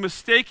 and a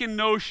mistaken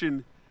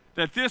notion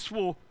that this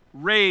will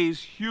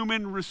raise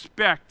human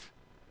respect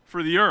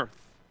for the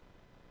earth.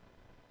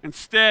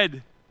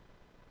 Instead,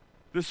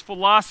 this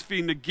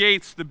philosophy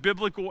negates the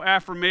biblical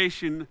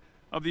affirmation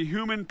of the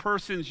human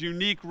person's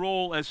unique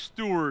role as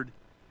steward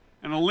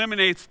and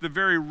eliminates the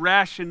very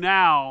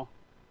rationale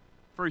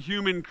for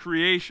human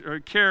creation or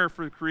care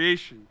for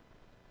creation.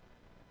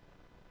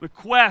 The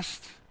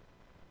quest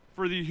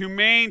for the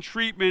humane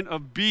treatment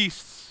of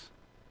beasts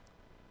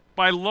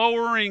by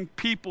lowering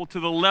people to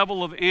the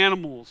level of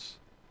animals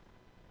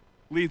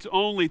leads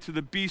only to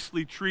the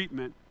beastly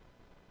treatment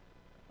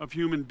of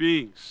human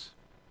beings.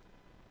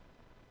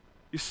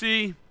 You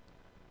see,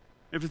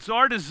 if it's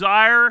our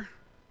desire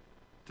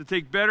to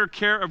take better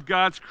care of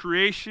God's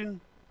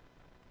creation,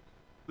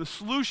 the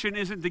solution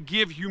isn't to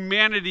give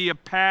humanity a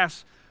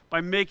pass by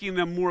making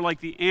them more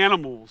like the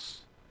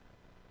animals,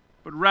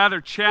 but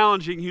rather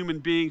challenging human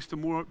beings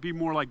to be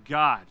more like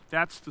God.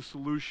 That's the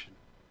solution.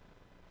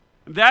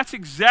 And that's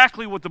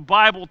exactly what the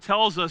Bible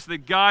tells us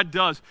that God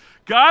does.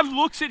 God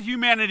looks at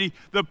humanity,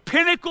 the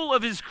pinnacle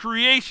of his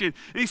creation,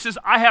 and he says,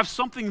 I have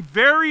something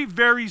very,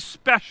 very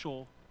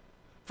special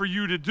for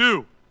you to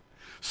do.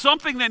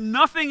 Something that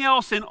nothing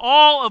else in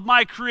all of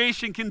my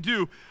creation can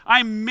do.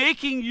 I'm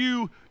making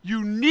you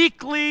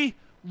uniquely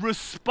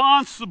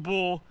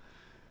responsible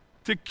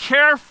to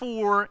care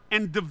for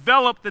and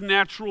develop the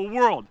natural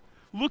world.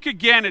 Look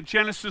again at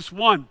Genesis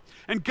 1.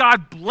 And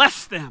God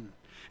blessed them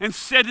and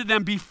said to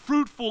them, be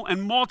fruitful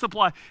and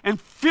multiply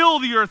and fill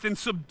the earth and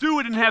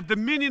subdue it and have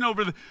dominion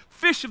over the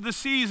fish of the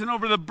seas and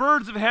over the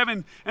birds of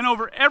heaven and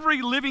over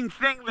every living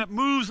thing that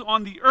moves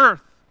on the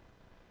earth.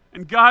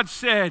 And God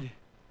said,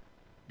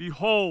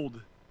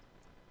 behold,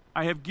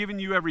 I have given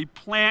you every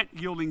plant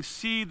yielding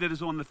seed that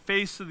is on the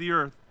face of the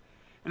earth,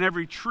 and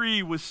every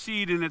tree with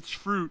seed in its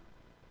fruit.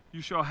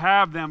 You shall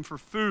have them for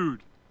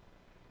food.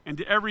 And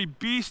to every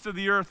beast of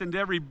the earth, and to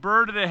every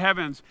bird of the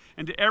heavens,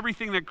 and to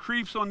everything that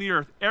creeps on the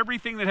earth,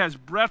 everything that has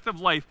breath of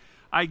life,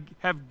 I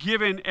have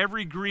given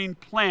every green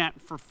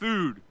plant for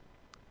food.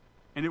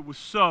 And it was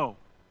so.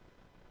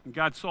 And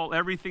God saw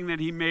everything that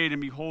he made, and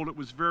behold, it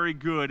was very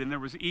good. And there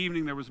was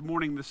evening, there was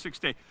morning, the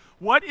sixth day.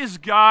 What is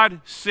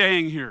God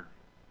saying here?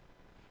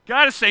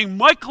 God is saying,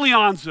 Mike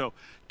Leonzo,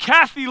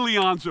 Kathy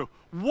Leonzo,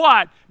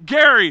 Watt,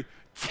 Gary,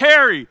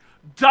 Terry,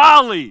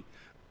 Dolly,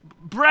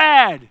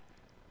 Brad,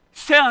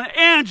 he's telling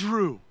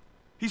Andrew,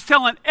 he's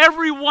telling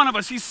every one of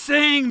us, he's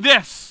saying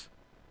this: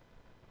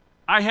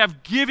 I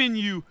have given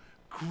you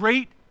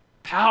great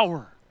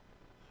power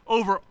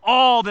over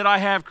all that I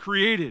have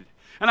created.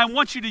 And I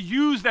want you to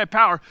use that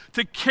power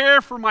to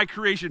care for my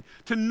creation,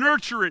 to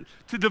nurture it,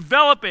 to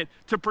develop it,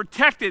 to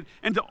protect it,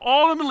 and to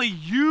ultimately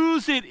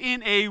use it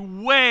in a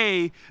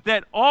way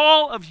that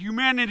all of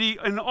humanity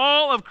and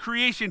all of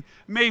creation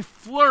may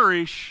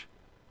flourish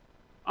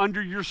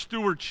under your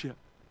stewardship.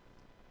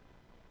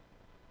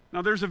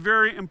 Now, there's a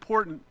very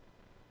important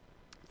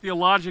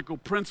theological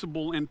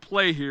principle in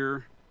play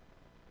here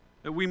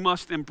that we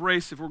must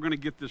embrace if we're going to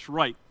get this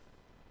right.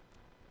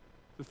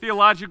 The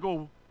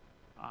theological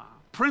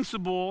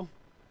principle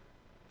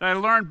that I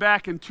learned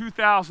back in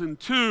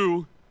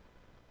 2002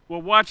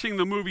 while watching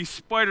the movie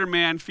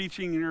Spider-Man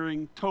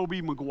featuring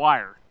Tobey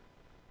Maguire.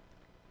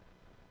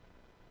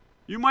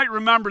 You might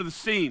remember the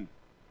scene.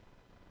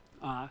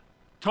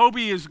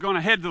 Tobey is going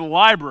to head to the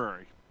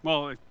library.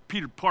 Well,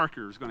 Peter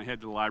Parker is going to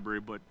head to the library,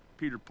 but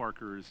Peter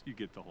Parker is, you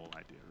get the whole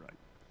idea, right?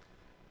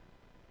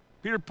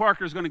 Peter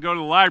Parker is going to go to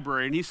the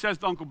library, and he says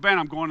to Uncle Ben,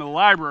 I'm going to the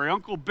library.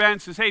 Uncle Ben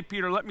says, hey,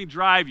 Peter, let me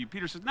drive you.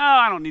 Peter says, no,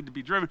 I don't need to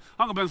be driven.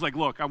 Uncle Ben's like,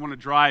 look, I want to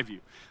drive you.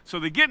 So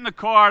they get in the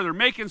car. They're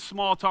making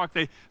small talk.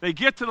 They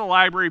get to the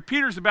library.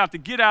 Peter's about to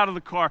get out of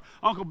the car.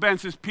 Uncle Ben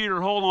says,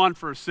 Peter, hold on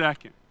for a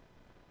second.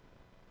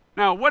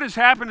 Now, what has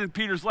happened in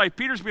Peter's life?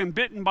 Peter's been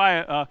bitten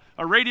by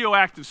a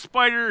radioactive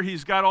spider.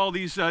 He's got all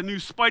these new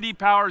Spidey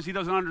powers. He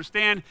doesn't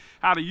understand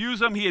how to use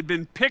them. He had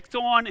been picked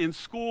on in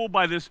school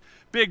by this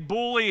big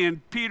bully,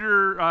 and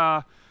Peter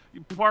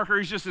Parker,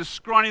 he's just this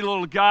scrawny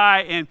little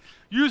guy, and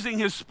using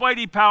his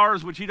Spidey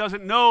powers, which he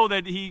doesn't know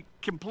that he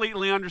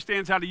completely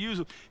understands how to use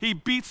them, he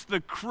beats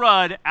the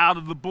crud out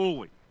of the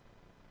bully.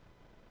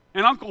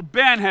 And Uncle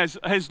Ben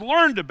has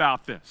learned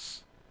about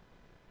this.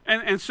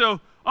 And so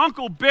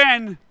Uncle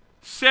Ben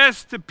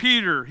says to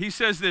Peter, he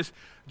says this,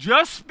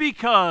 just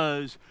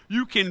because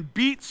you can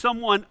beat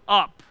someone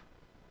up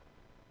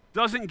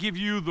doesn't give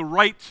you the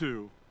right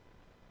to.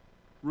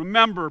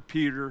 Remember,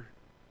 Peter,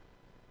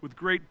 with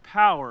great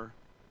power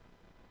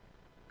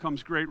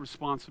comes great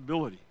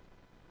responsibility.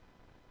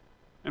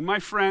 And my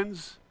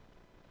friends,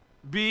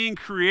 being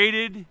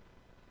created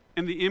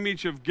in the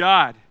image of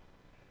God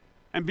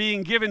and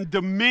being given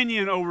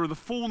dominion over the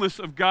fullness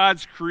of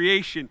God's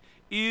creation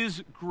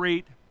is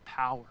great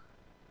power,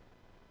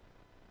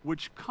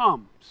 which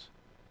comes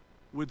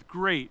with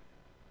great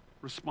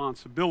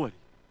responsibility.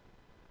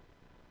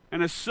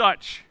 And as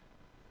such,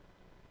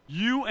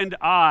 you and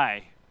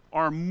I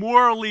are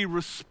morally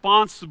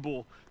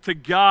responsible to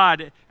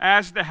God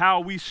as to how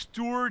we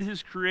steward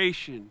his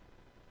creation,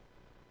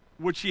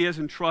 which he has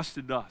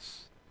entrusted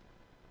us.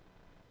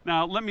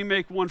 Now, let me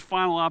make one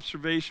final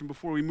observation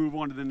before we move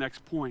on to the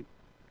next point.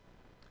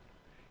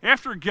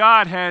 After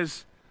God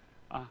has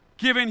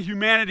given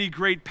humanity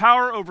great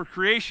power over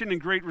creation and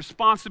great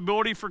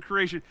responsibility for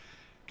creation,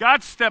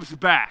 God steps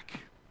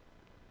back.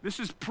 This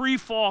is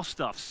pre-fall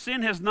stuff.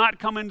 Sin has not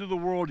come into the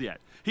world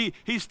yet.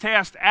 He's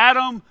tasked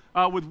Adam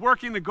with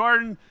working the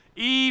garden,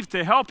 Eve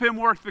to help him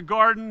work the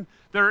garden.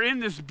 They're in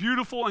this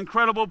beautiful,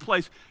 incredible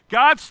place.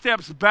 God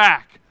steps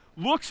back,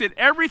 looks at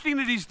everything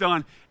that he's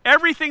done,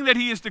 everything that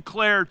he has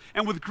declared,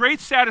 and with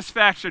great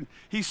satisfaction,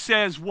 he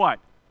says what?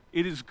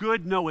 It is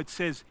good? No, it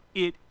says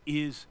it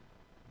is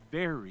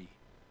very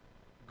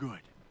good.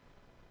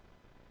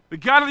 The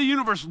God of the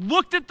universe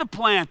looked at the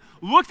plan,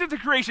 looked at the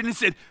creation, and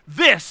said,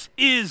 this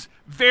is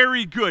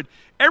very good.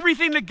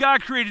 Everything that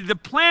God created, the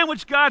plan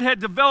which God had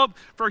developed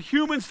for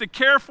humans to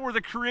care for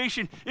the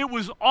creation, it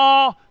was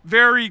all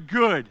very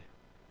good.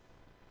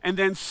 And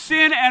then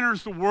sin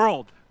enters the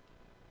world,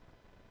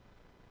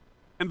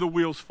 and the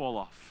wheels fall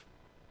off.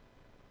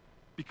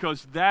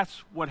 Because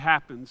that's what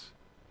happens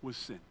with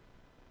sin.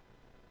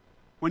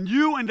 When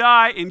you and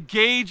I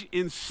engage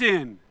in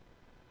sin,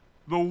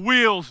 the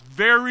wheels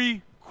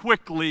very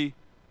quickly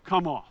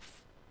come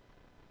off.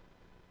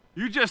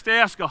 You just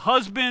ask a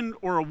husband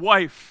or a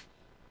wife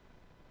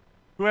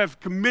who have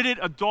committed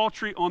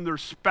adultery on their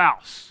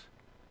spouse,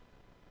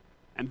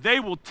 and they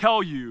will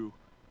tell you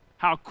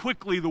how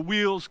quickly the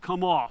wheels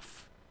come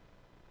off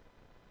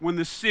when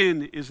the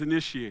sin is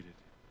initiated.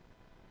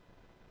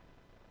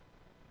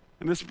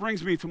 And this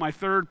brings me to my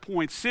third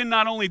point. Sin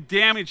not only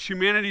damaged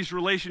humanity's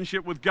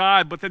relationship with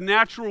God, but the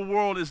natural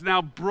world is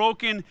now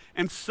broken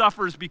and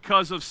suffers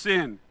because of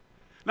sin.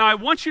 Now, I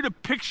want you to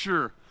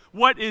picture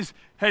what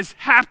has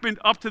happened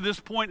up to this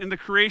point in the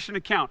creation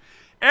account.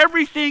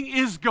 Everything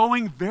is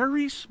going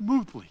very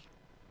smoothly.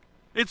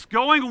 It's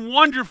going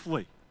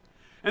wonderfully.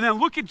 And then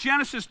look at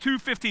Genesis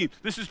 2:15.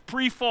 This is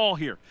pre-fall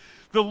here.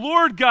 The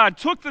Lord God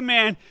took the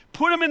man,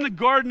 put him in the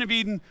Garden of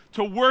Eden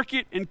to work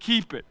it and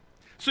keep it.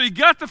 So you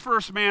got the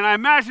first man. I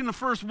imagine the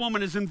first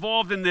woman is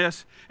involved in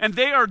this, and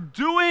they are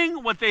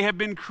doing what they have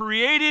been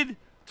created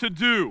to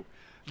do.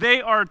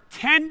 They are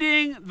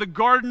tending the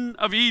Garden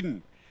of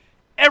Eden.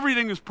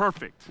 Everything is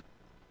perfect.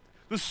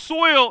 The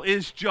soil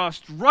is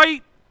just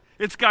right.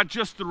 It's got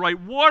just the right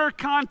water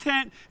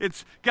content.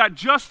 It's got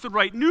just the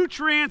right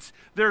nutrients.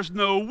 There's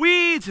no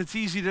weeds. It's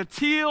easy to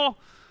till.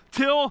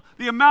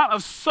 The amount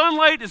of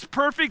sunlight is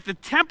perfect. The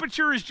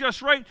temperature is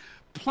just right.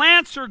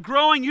 Plants are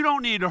growing. You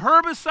don't need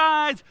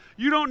herbicides.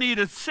 You don't need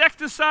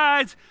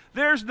insecticides.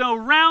 There's no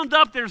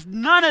Roundup. There's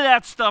none of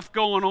that stuff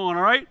going on,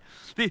 all right?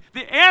 The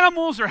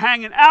animals are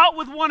hanging out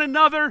with one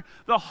another.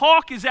 The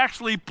hawk is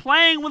actually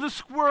playing with a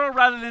squirrel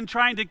rather than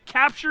trying to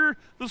capture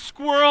the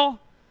squirrel.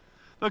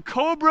 The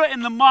cobra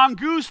and the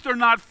mongoose are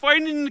not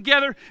fighting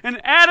together.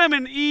 And Adam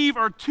and Eve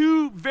are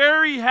two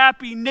very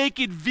happy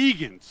naked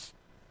vegans.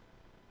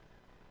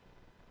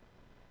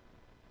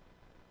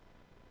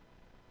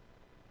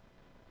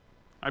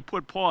 I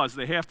put pause.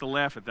 They have to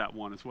laugh at that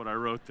one, is what I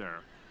wrote there.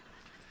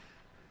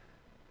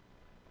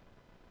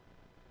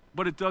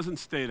 But it doesn't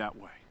stay that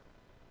way.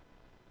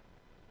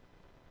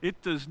 It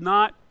does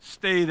not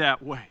stay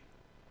that way.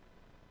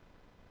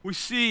 We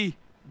see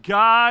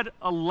God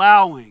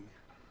allowing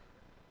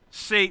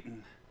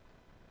Satan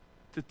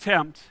to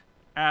tempt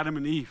Adam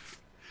and Eve.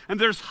 And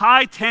there's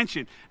high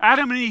tension.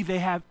 Adam and Eve, they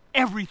have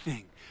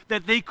everything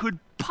that they could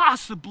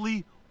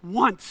possibly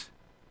want.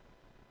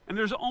 And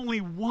there's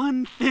only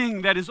one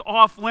thing that is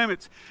off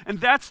limits,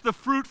 and that's the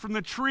fruit from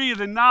the tree of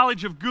the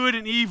knowledge of good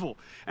and evil.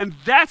 And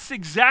that's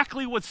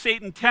exactly what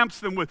Satan tempts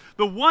them with.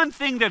 The one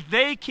thing that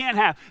they can't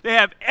have. They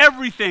have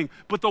everything,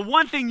 but the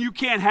one thing you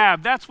can't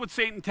have, that's what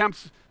Satan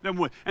tempts them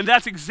with. And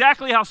that's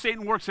exactly how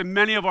Satan works in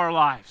many of our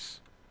lives.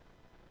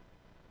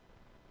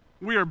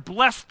 We are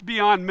blessed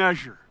beyond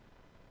measure.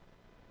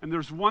 And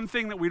there's one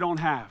thing that we don't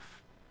have,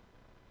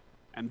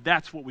 and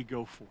that's what we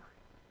go for.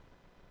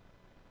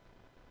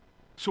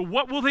 So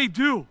what will they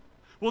do?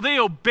 Will they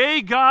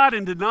obey God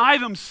and deny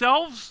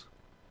themselves?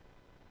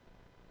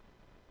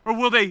 Or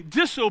will they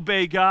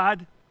disobey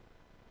God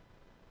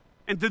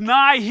and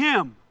deny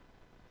Him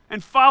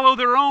and follow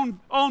their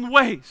own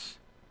ways?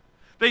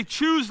 They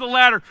choose the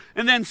latter,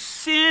 and then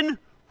sin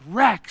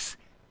wrecks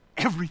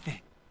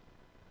everything.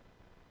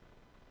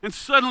 And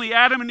suddenly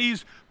Adam and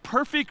Eve's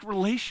perfect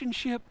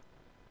relationship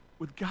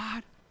with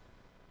God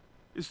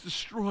is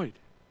destroyed.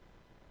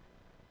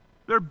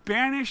 They're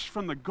banished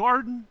from the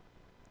garden.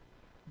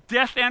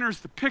 Death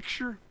enters the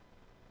picture.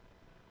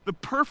 The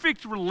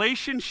perfect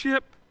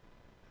relationship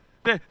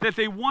that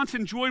they once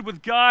enjoyed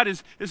with God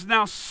is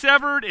now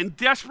severed and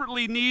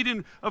desperately in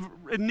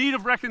need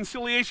of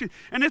reconciliation.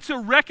 And it's a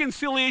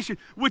reconciliation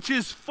which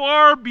is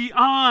far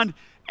beyond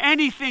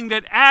anything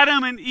that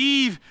Adam and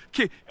Eve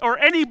or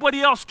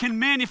anybody else can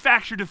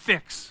manufacture to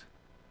fix.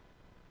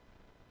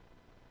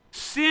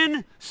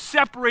 Sin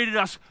separated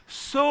us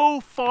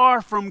so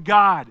far from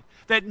God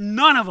that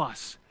none of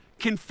us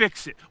can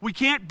fix it. We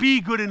can't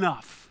be good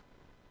enough.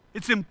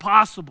 It's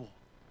impossible.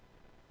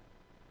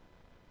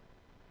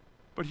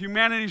 But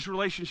humanity's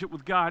relationship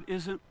with God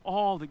isn't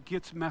all that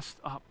gets messed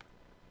up.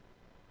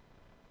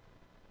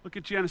 Look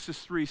at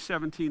Genesis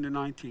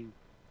 3:17-19.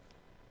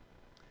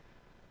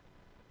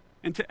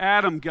 And to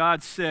Adam,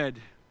 God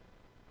said,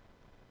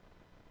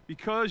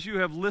 "Because you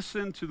have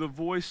listened to the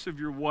voice of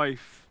your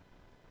wife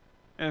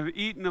and have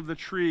eaten of the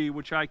tree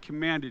which I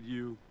commanded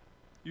you,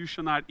 you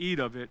shall not eat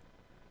of it.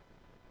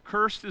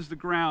 Cursed is the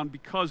ground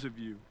because of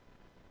you.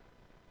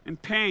 In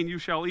pain you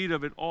shall eat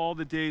of it all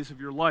the days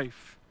of your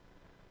life.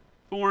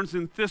 Thorns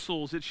and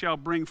thistles it shall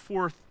bring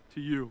forth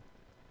to you,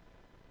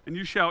 and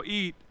you shall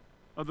eat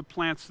of the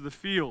plants of the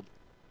field.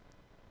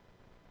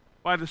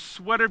 By the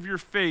sweat of your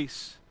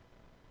face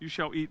you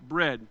shall eat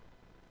bread,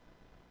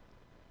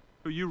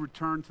 till you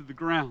return to the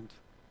ground.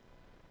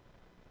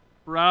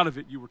 For out of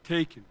it you were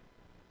taken.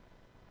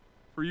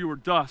 For you are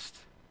dust,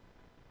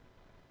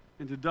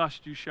 and to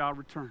dust you shall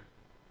return."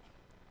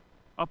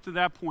 Up to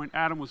that point,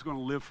 Adam was going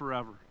to live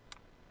forever.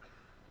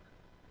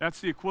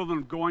 That's the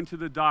equivalent of going to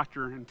the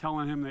doctor and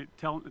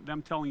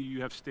telling you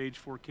you have stage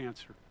 4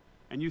 cancer,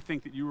 and you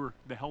think that you are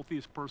the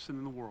healthiest person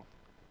in the world.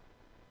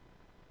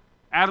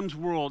 Adam's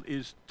world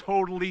is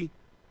totally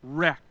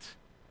wrecked.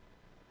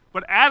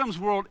 But Adam's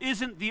world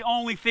isn't the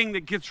only thing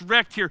that gets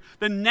wrecked here.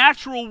 The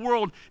natural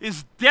world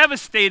is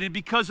devastated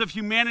because of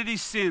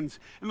humanity's sins.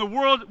 In the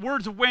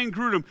words of Wayne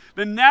Grudem,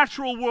 the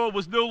natural world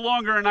was no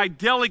longer an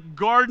idyllic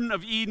Garden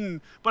of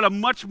Eden, but a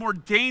much more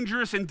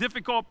dangerous and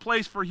difficult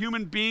place for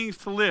human beings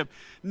to live.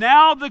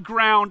 Now the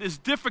ground is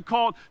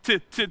difficult to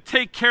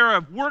take care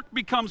of. Work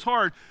becomes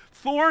hard.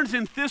 Thorns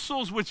and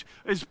thistles, which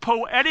is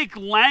poetic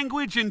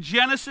language in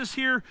Genesis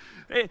here.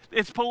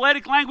 It's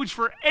poetic language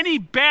for any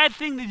bad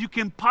thing that you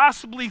can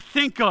possibly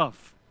think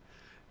of.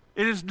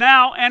 It has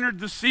now entered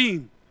the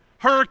scene.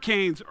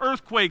 Hurricanes,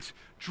 earthquakes,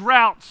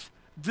 droughts,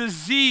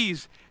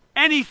 disease,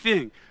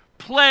 anything,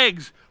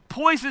 plagues,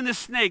 poisonous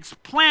snakes,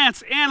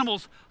 plants,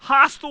 animals,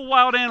 hostile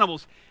wild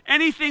animals,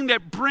 anything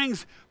that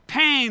brings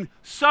pain,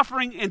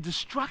 suffering, and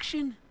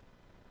destruction,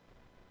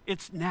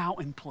 it's now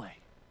in play.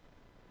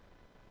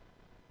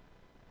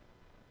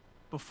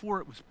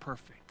 Before it was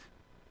perfect.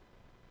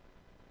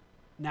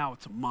 Now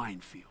it's a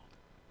minefield.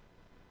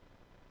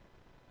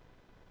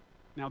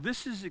 Now,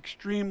 this is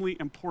extremely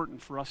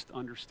important for us to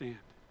understand.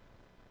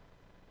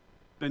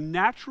 The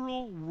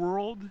natural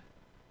world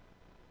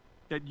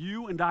that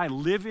you and I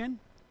live in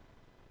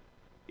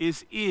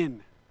is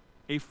in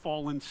a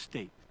fallen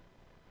state.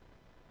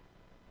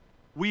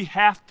 We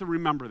have to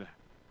remember that.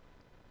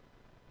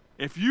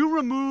 If you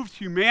removed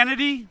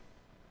humanity,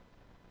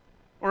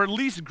 or at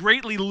least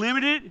greatly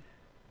limited,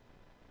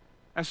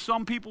 as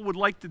some people would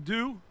like to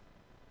do,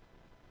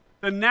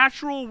 the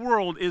natural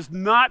world is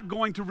not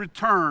going to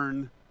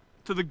return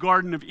to the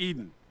Garden of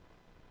Eden.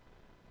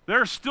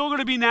 There are still going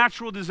to be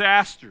natural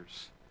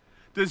disasters.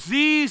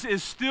 Disease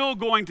is still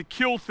going to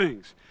kill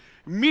things.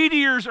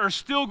 Meteors are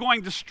still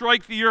going to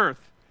strike the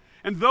earth.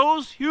 And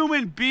those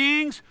human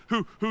beings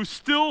who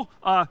still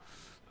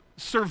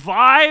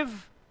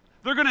survive,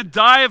 they're going to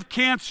die of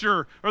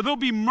cancer, or there'll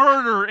be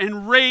murder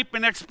and rape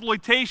and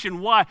exploitation.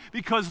 Why?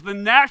 Because the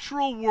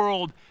natural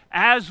world,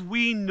 as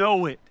we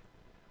know it,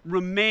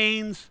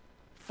 remains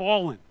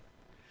fallen.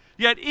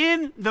 Yet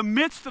in the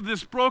midst of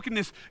this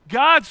brokenness,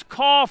 God's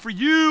call for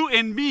you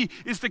and me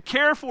is to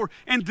care for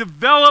and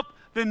develop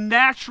the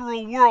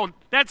natural world.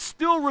 That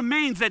still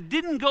remains. That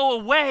didn't go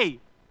away.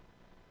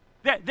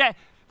 That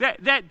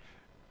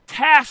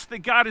task that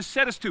God has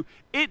set us to,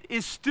 it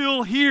is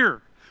still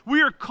here.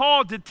 We are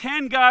called to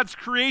tend God's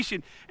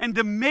creation and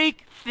to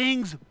make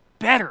things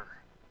better.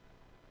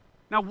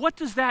 Now, what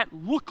does that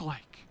look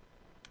like?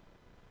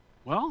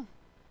 Well,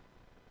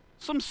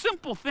 some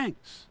simple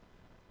things,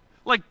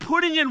 like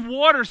putting in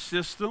water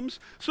systems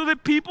so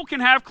that people can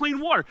have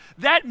clean water.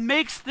 That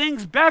makes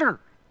things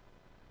better.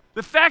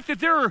 The fact that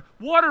there are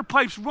water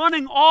pipes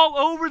running all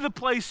over the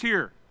place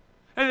here,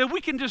 and that we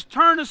can just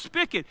turn a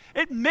spigot,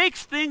 it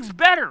makes things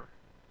better.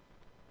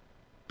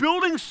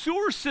 Building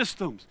sewer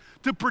systems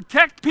to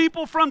protect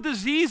people from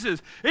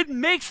diseases, it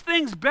makes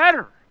things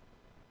better.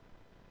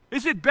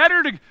 Is it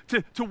better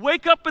to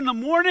wake up in the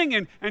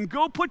morning and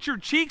go put your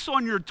cheeks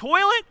on your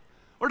toilet,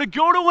 or to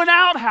go to an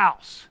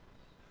outhouse?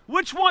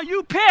 Which one?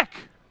 You pick.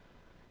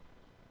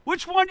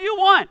 Which one do you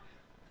want?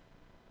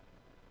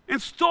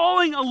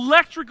 Installing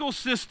electrical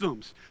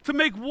systems to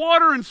make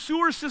water and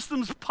sewer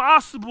systems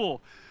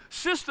possible.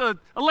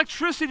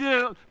 Electricity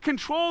that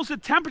controls the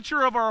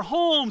temperature of our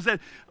homes, that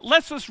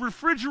lets us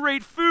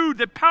refrigerate food,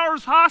 that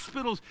powers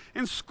hospitals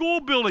and school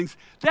buildings.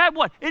 That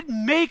what? It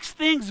makes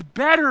things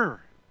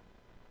better.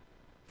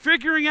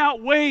 Figuring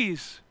out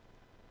ways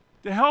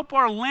to help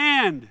our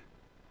land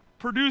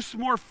produce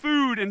more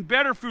food and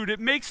better food. It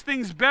makes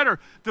things better.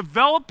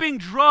 Developing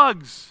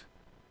drugs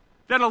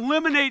that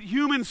eliminate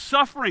human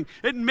suffering.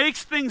 It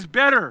makes things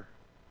better.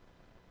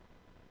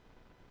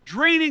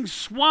 Draining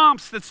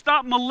swamps that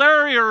stop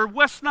malaria or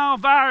West Nile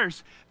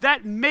virus.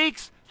 That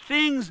makes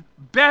things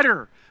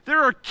better.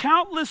 There are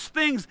countless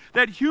things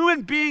that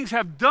human beings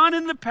have done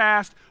in the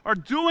past, are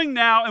doing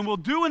now, and will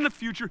do in the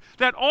future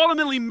that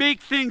ultimately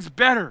make things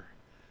better.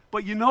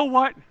 But you know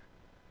what?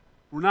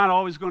 We're not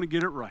always going to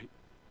get it right.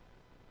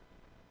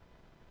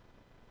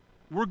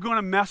 We're going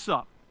to mess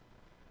up.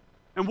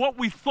 And what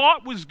we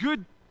thought was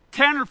good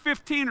 10 or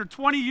 15 or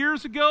 20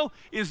 years ago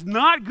is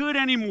not good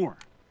anymore.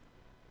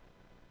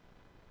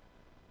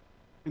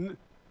 In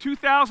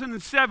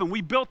 2007,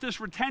 we built this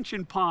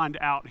retention pond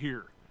out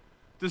here,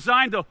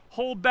 designed to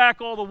hold back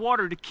all the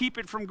water to keep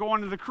it from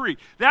going to the creek.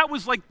 That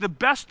was like the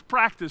best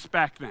practice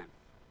back then.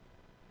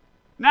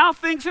 Now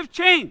things have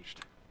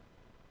changed.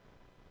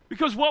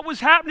 Because what was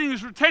happening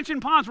is retention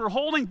ponds were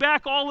holding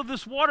back all of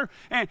this water,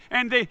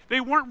 and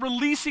they weren't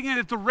releasing it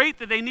at the rate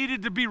that they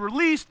needed to be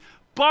released.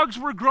 Bugs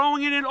were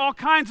growing in it, all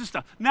kinds of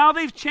stuff. Now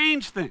they've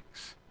changed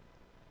things.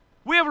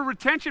 We have a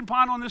retention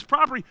pond on this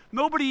property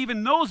nobody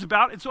even knows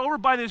about. It's over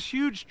by this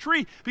huge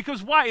tree.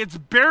 Because why? It's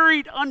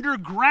buried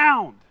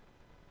underground.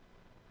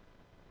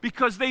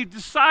 Because they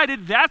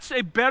decided that's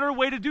a better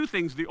way to do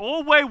things. The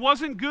old way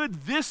wasn't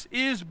good. This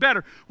is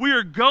better. We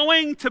are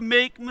going to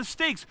make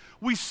mistakes.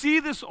 We see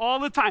this all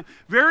the time.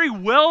 Very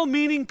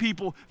well-meaning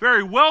people,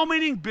 very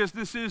well-meaning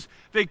businesses,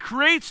 they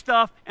create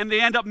stuff and they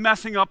end up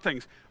messing up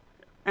things.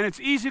 And it's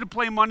easy to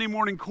play Monday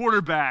morning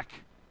quarterback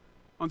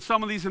on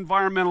some of these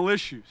environmental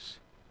issues.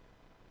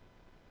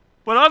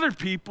 But other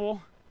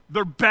people,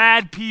 they're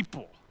bad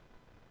people.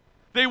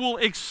 They will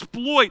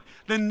exploit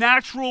the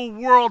natural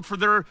world for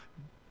their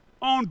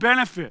own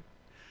benefit.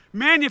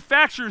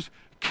 Manufacturers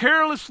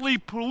carelessly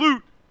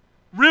pollute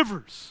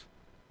rivers.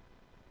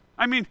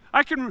 I mean,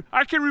 I can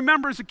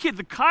remember as a kid,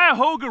 the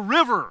Cuyahoga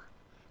River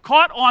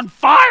caught on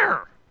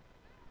fire.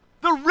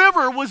 The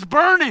river was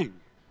burning.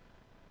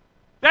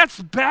 That's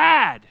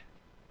bad.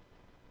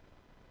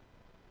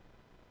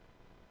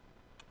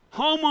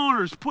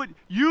 Homeowners put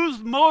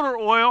used motor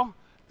oil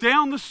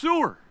down the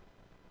sewer.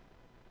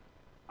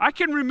 I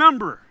can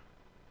remember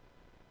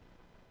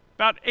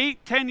about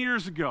 8-10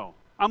 years ago,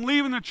 I'm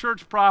leaving the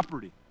church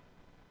property.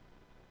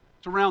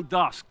 It's around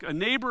dusk. A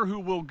neighbor who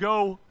will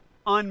go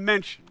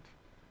unmentioned,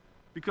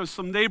 because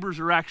some neighbors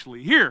are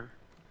actually here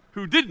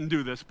who didn't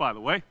do this, by the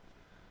way.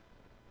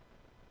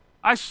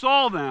 I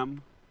saw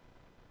them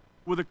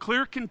with a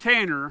clear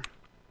container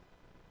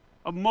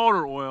of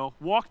motor oil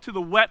walk to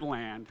the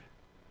wetland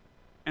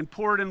and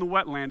pour it in the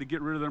wetland to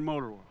get rid of their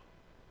motor oil.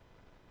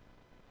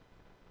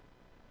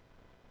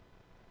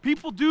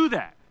 People do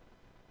that.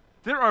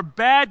 There are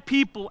bad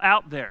people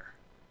out there.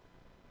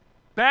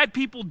 Bad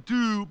people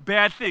do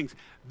bad things.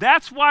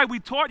 That's why we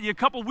taught you a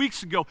couple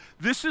weeks ago,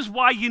 this is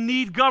why you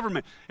need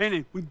government.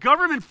 And when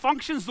government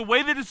functions the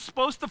way that it's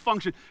supposed to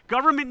function,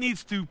 government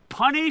needs to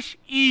punish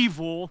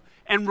evil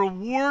and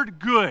reward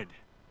good.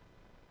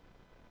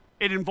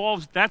 It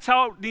involves, that's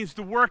how it needs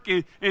to work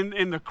in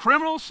the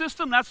criminal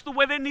system. That's the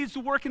way that it needs to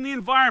work in the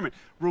environment.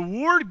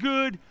 Reward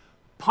good,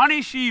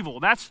 punish evil.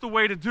 That's the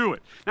way to do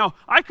it. Now,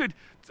 I could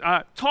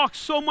talk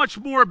so much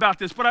more about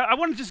this, but I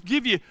want to just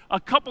give you a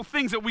couple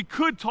things that we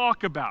could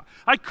talk about.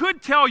 I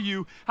could tell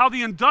you how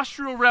the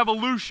Industrial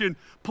Revolution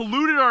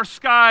polluted our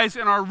skies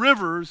and our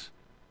rivers,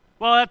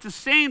 while at the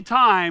same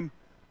time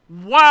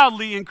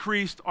wildly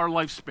increased our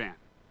lifespan.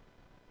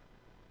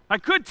 I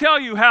could tell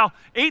you how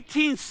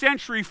 18th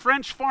century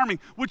French farming,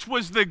 which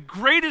was the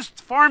greatest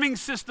farming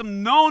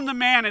system known to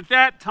man at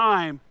that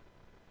time,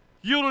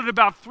 yielded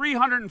about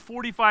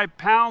 345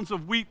 pounds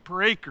of wheat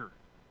per acre.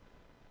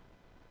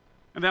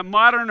 And that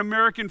modern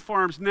American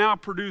farms now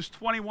produce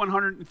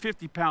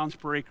 2,150 pounds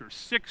per acre,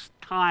 6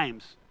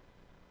 times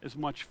as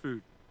much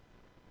food.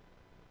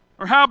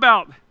 Or how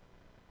about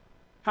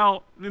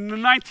how in the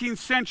 19th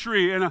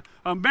century an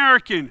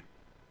American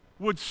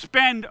would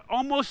spend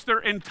almost their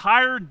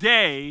entire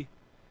day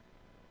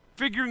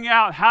figuring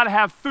out how to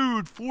have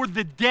food for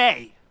the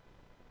day.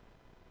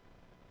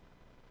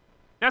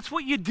 That's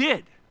what you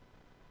did.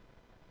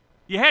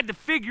 You had to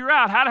figure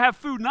out how to have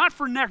food not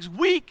for next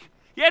week.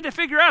 You had to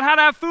figure out how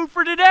to have food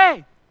for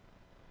today.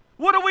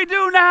 What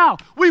do now?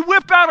 We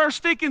whip out our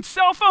stinking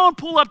cell phone,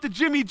 pull up the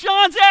Jimmy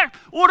John's app,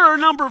 order a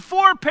number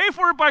 4, pay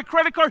for it by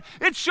credit card.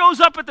 It shows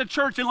up at the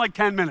church in like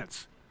 10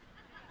 minutes.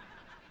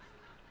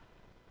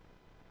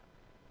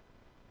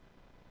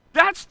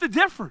 That's the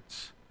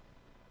difference.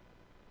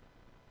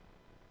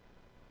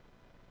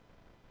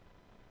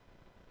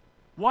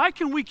 Why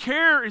can we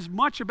care as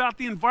much about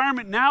the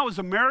environment now as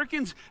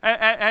Americans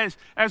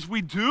as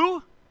we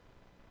do?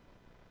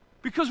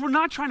 Because we're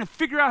not trying to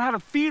figure out how to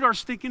feed our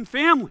stinking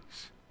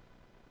families.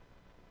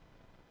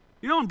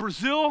 You know, in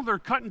Brazil, they're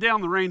cutting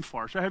down the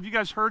rainforest. Have you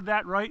guys heard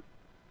that, right?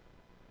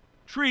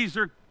 Trees,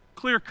 they're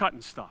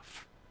clear-cutting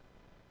stuff.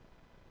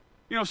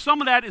 You know,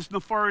 some of that is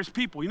nefarious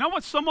people. You know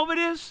what some of it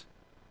is?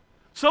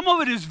 Some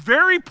of it is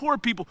very poor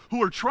people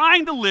who are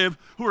trying to live,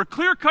 who are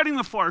clear-cutting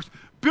the forest,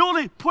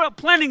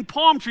 planting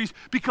palm trees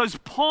because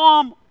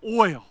palm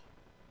oil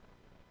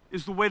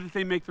is the way that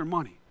they make their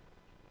money.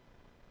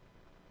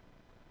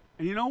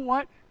 And you know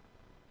what?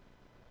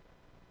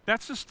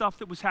 That's the stuff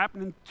that was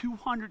happening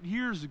 200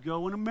 years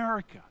ago in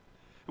America.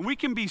 And we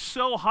can be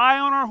so high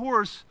on our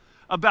horse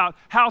about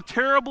how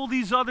terrible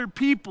these other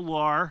people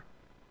are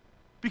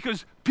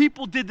because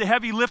people did the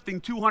heavy lifting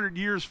 200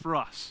 years for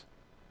us.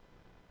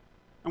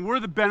 And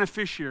we're the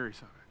beneficiaries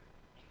of it.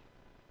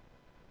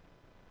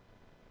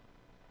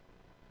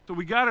 So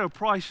we got to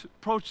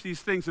approach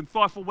these things in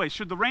thoughtful ways.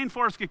 Should the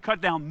rainforest get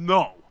cut down?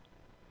 No.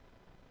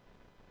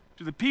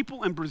 Should the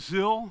people in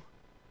Brazil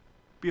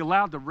be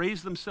allowed to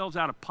raise themselves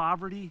out of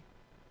poverty?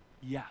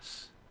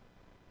 Yes.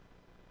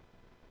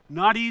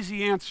 Not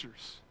easy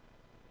answers,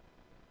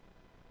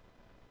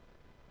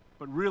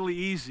 but really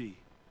easy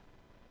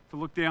to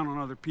look down on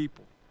other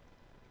people.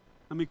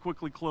 Let me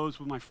quickly close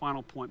with my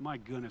final point. My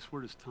goodness,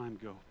 where does time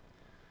go?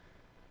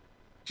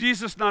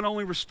 Jesus not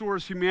only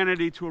restores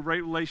humanity to a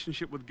right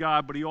relationship with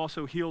God, but he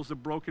also heals the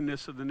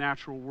brokenness of the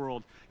natural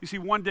world. You see,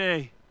 one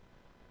day,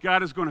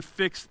 God is going to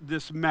fix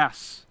this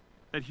mess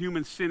that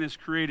human sin has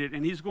created,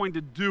 and he's going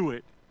to do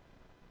it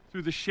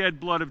through the shed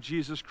blood of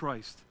Jesus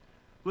Christ.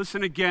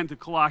 Listen again to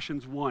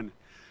Colossians 1.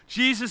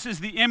 Jesus is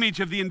the image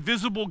of the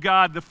invisible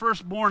God, the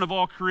firstborn of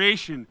all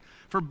creation.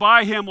 For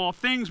by him all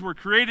things were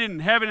created in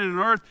heaven and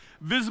on earth,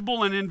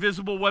 visible and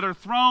invisible, whether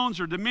thrones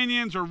or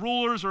dominions or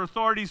rulers or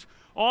authorities,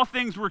 all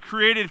things were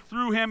created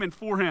through him and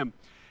for him.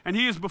 And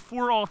he is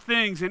before all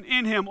things, and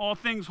in him all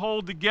things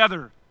hold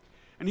together.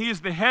 And he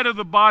is the head of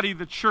the body,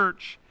 the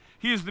church.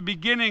 He is the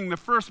beginning, the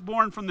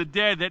firstborn from the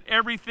dead, that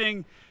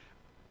everything,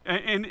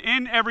 and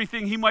in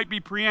everything he might be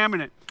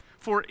preeminent.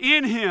 For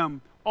in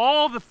him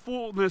all the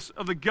fullness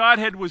of the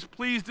Godhead was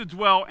pleased to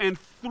dwell, and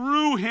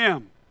through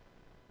him,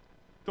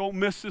 don't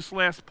miss this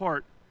last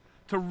part,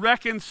 to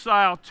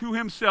reconcile to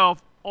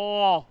himself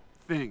all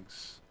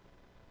things.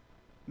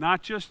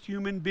 Not just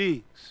human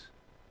beings.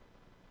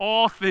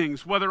 All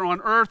things, whether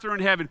on earth or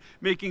in heaven,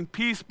 making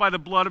peace by the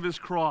blood of his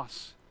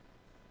cross.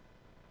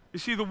 You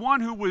see, the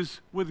one who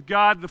was with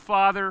God the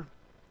Father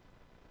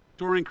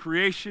during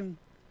creation,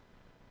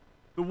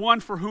 the one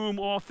for whom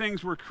all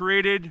things were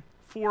created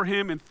for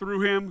him and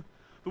through him,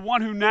 the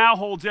one who now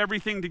holds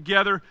everything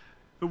together,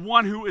 the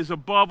one who is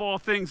above all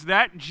things,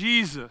 that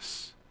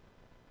Jesus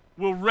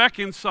will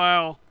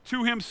reconcile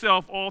to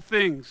himself all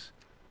things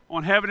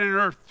on heaven and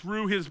earth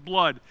through his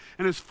blood.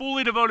 And as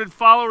fully devoted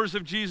followers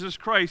of Jesus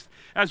Christ,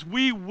 as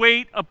we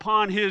wait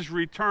upon his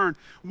return,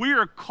 we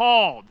are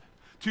called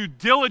to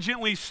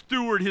diligently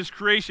steward his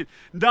creation,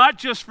 not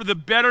just for the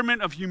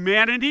betterment of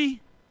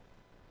humanity,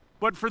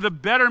 but for the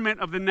betterment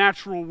of the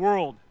natural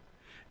world.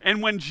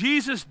 And when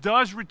Jesus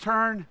does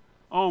return,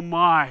 oh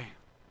my,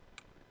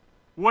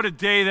 what a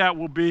day that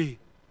will be.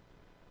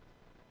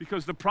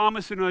 Because the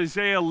promise in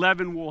Isaiah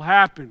 11 will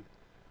happen.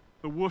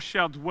 The wolf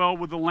shall dwell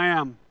with the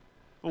lamb.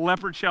 The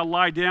leopard shall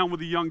lie down with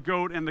the young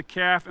goat, and the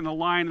calf and the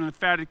lion and the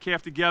fatted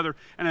calf together,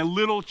 and a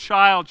little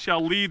child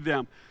shall lead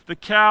them. The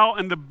cow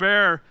and the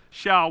bear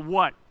shall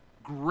what?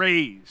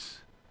 Graze.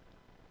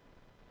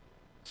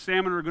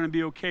 Salmon are going to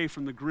be okay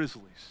from the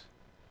grizzlies.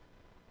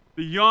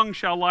 The young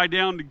shall lie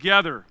down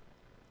together.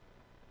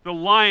 The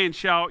lion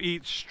shall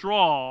eat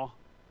straw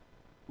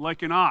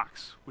like an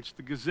ox, which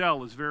the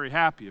gazelle is very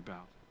happy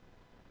about.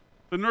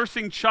 The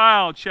nursing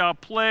child shall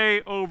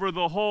play over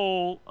the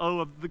hole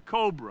of the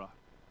cobra.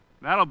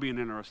 That'll be an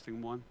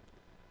interesting one.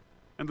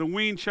 And the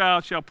weaned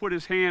child shall put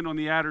his hand on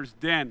the adder's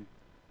den.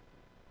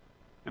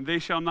 And they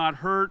shall not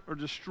hurt or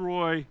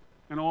destroy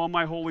in all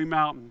my holy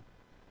mountain.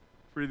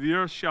 For the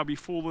earth shall be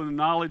full of the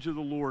knowledge of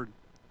the Lord,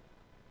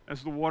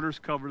 as the waters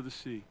cover the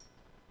sea.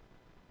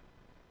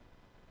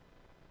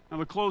 Now,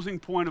 the closing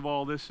point of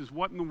all this is,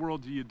 what in the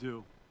world do you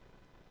do?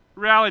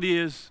 The reality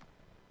is,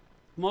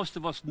 most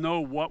of us know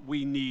what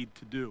we need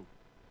to do.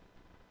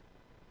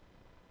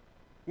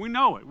 We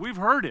know it. We've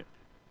heard it.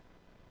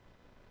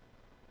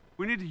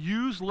 We need to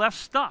use less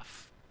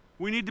stuff.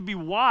 We need to be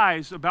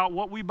wise about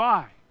what we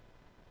buy.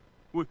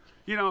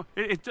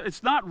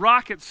 It's not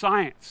rocket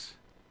science.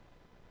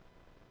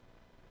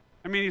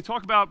 I mean, you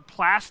talk about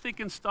plastic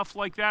and stuff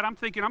like that. I'm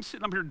thinking, I'm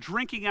sitting up here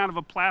drinking out of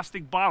a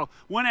plastic bottle,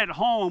 when at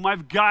home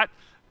I've got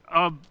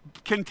a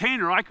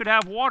container I could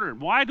have water in.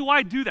 Why do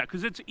I do that?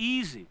 Because it's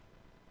easy.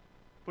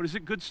 But is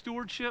it good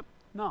stewardship?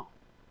 No.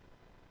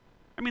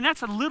 I mean,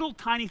 that's a little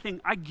tiny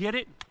thing. I get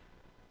it.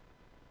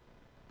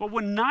 But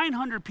when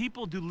 900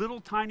 people do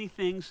little tiny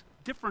things,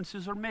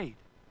 differences are made.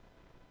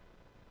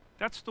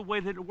 That's the way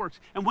that it works.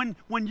 And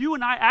when you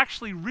and I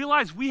actually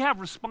realize we have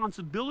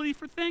responsibility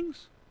for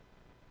things,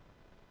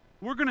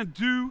 we're going to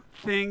do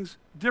things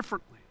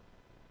differently.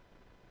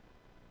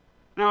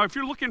 Now, if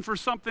you're looking for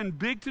something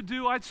big to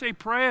do, I'd say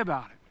pray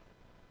about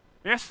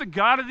it. Ask the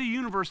God of the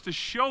universe to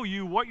show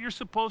you what you're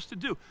supposed to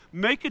do.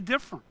 Make a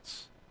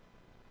difference.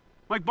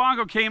 Mike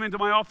Bongo came into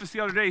my office the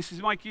other day. He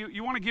says, Mike,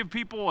 you want to give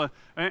people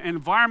an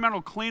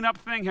environmental cleanup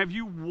thing? Have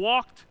you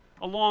walked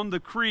along the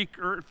creek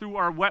or through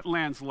our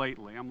wetlands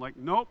lately? I'm like,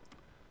 nope.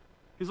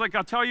 He's like,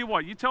 I'll tell you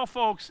what, you tell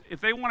folks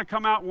if they want to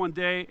come out one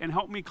day and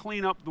help me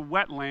clean up the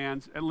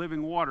wetlands at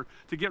Living Water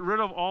to get rid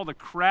of all the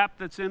crap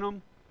that's in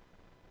them,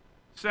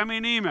 send me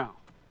an email.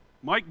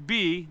 Mike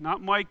B,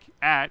 not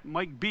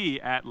Mike B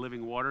at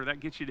Living Water. That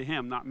gets you to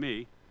him, not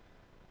me.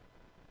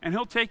 And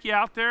he'll take you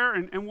out there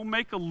and we'll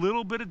make a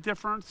little bit of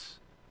difference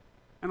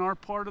in our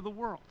part of the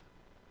world.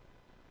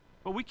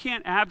 But we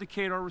can't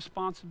abdicate our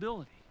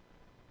responsibility.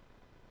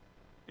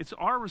 It's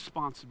our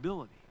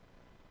responsibility.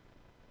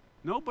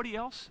 Nobody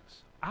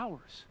else's,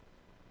 ours.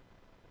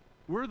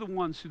 We're the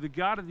ones who the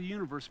God of the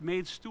universe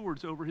made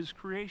stewards over his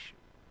creation.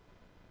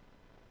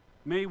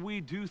 May we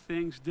do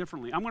things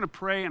differently. I'm going to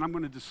pray and I'm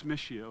going to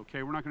dismiss you,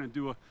 okay? We're not going to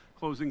do a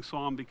closing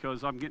psalm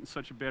because I'm getting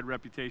such a bad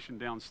reputation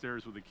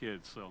downstairs with the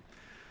kids. So,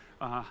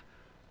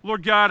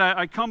 Lord God,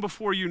 I come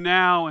before you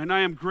now, and I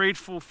am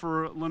grateful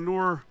for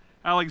Lenore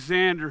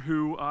Alexander,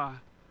 who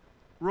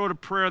wrote a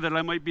prayer that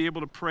I might be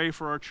able to pray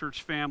for our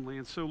church family.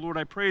 And so, Lord,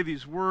 I pray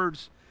these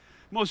words.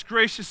 Most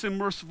gracious and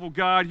merciful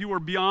God, you are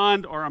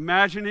beyond our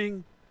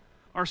imagining.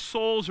 Our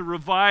souls are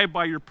revived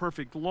by your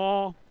perfect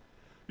law.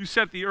 You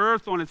set the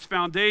earth on its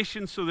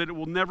foundation so that it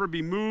will never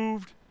be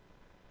moved.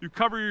 You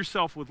cover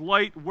yourself with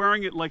light,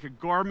 wearing it like a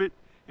garment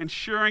and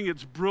sharing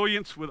its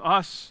brilliance with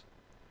us.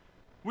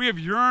 We have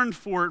yearned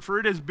for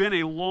it has been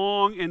a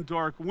long and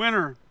dark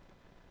winter.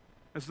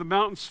 As the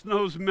mountain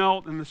snows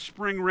melt and the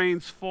spring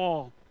rains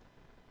fall,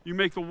 you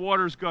make the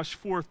waters gush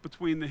forth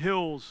between the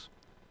hills,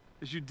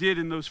 as you did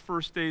in those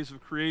first days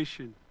of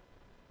creation,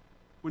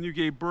 when you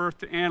gave birth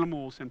to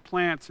animals and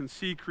plants and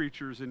sea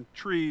creatures and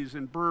trees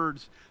and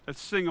birds that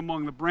sing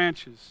among the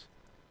branches.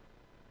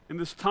 In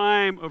this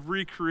time of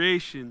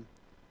recreation,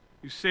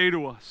 you say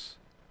to us,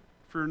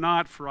 fear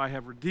not, for I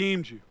have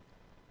redeemed you.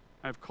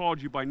 I have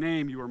called you by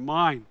name, you are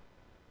mine.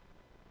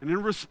 And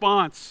in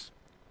response,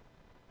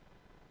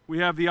 we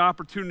have the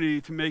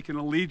opportunity to make an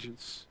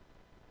allegiance.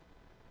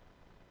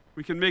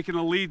 We can make an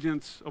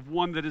allegiance of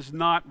one that is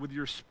not with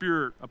your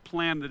spirit, a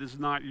plan that is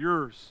not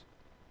yours.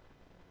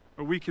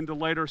 Or we can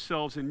delight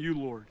ourselves in you,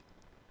 Lord.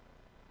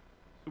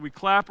 So we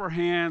clap our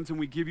hands and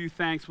we give you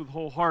thanks with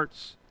whole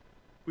hearts.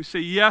 We say,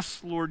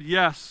 yes, Lord,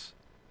 yes,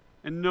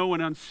 and know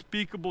an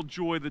unspeakable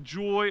joy, the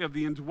joy of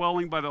the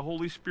indwelling by the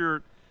Holy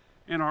Spirit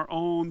in our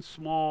own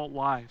small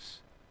lives.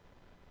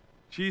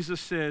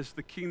 Jesus says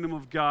the kingdom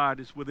of God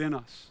is within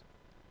us,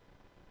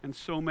 and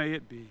so may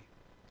it be.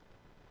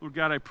 Lord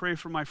God, I pray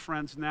for my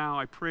friends now.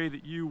 I pray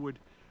that you would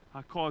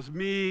cause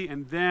me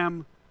and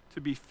them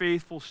to be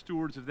faithful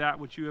stewards of that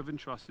which you have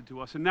entrusted to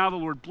us. And now the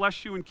Lord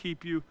bless you and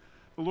keep you.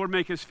 The Lord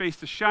make his face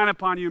to shine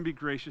upon you and be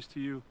gracious to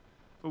you.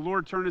 The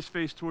Lord turn his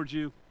face towards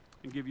you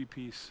and give you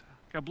peace.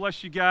 God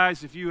bless you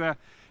guys. If you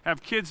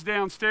have kids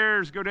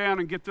downstairs, go down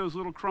and get those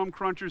little crumb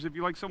crunchers. If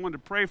you like someone to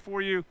pray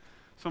for you,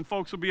 some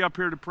folks will be up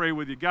here to pray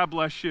with you. God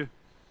bless you.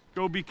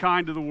 Go be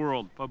kind to the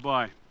world.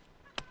 Bye-bye.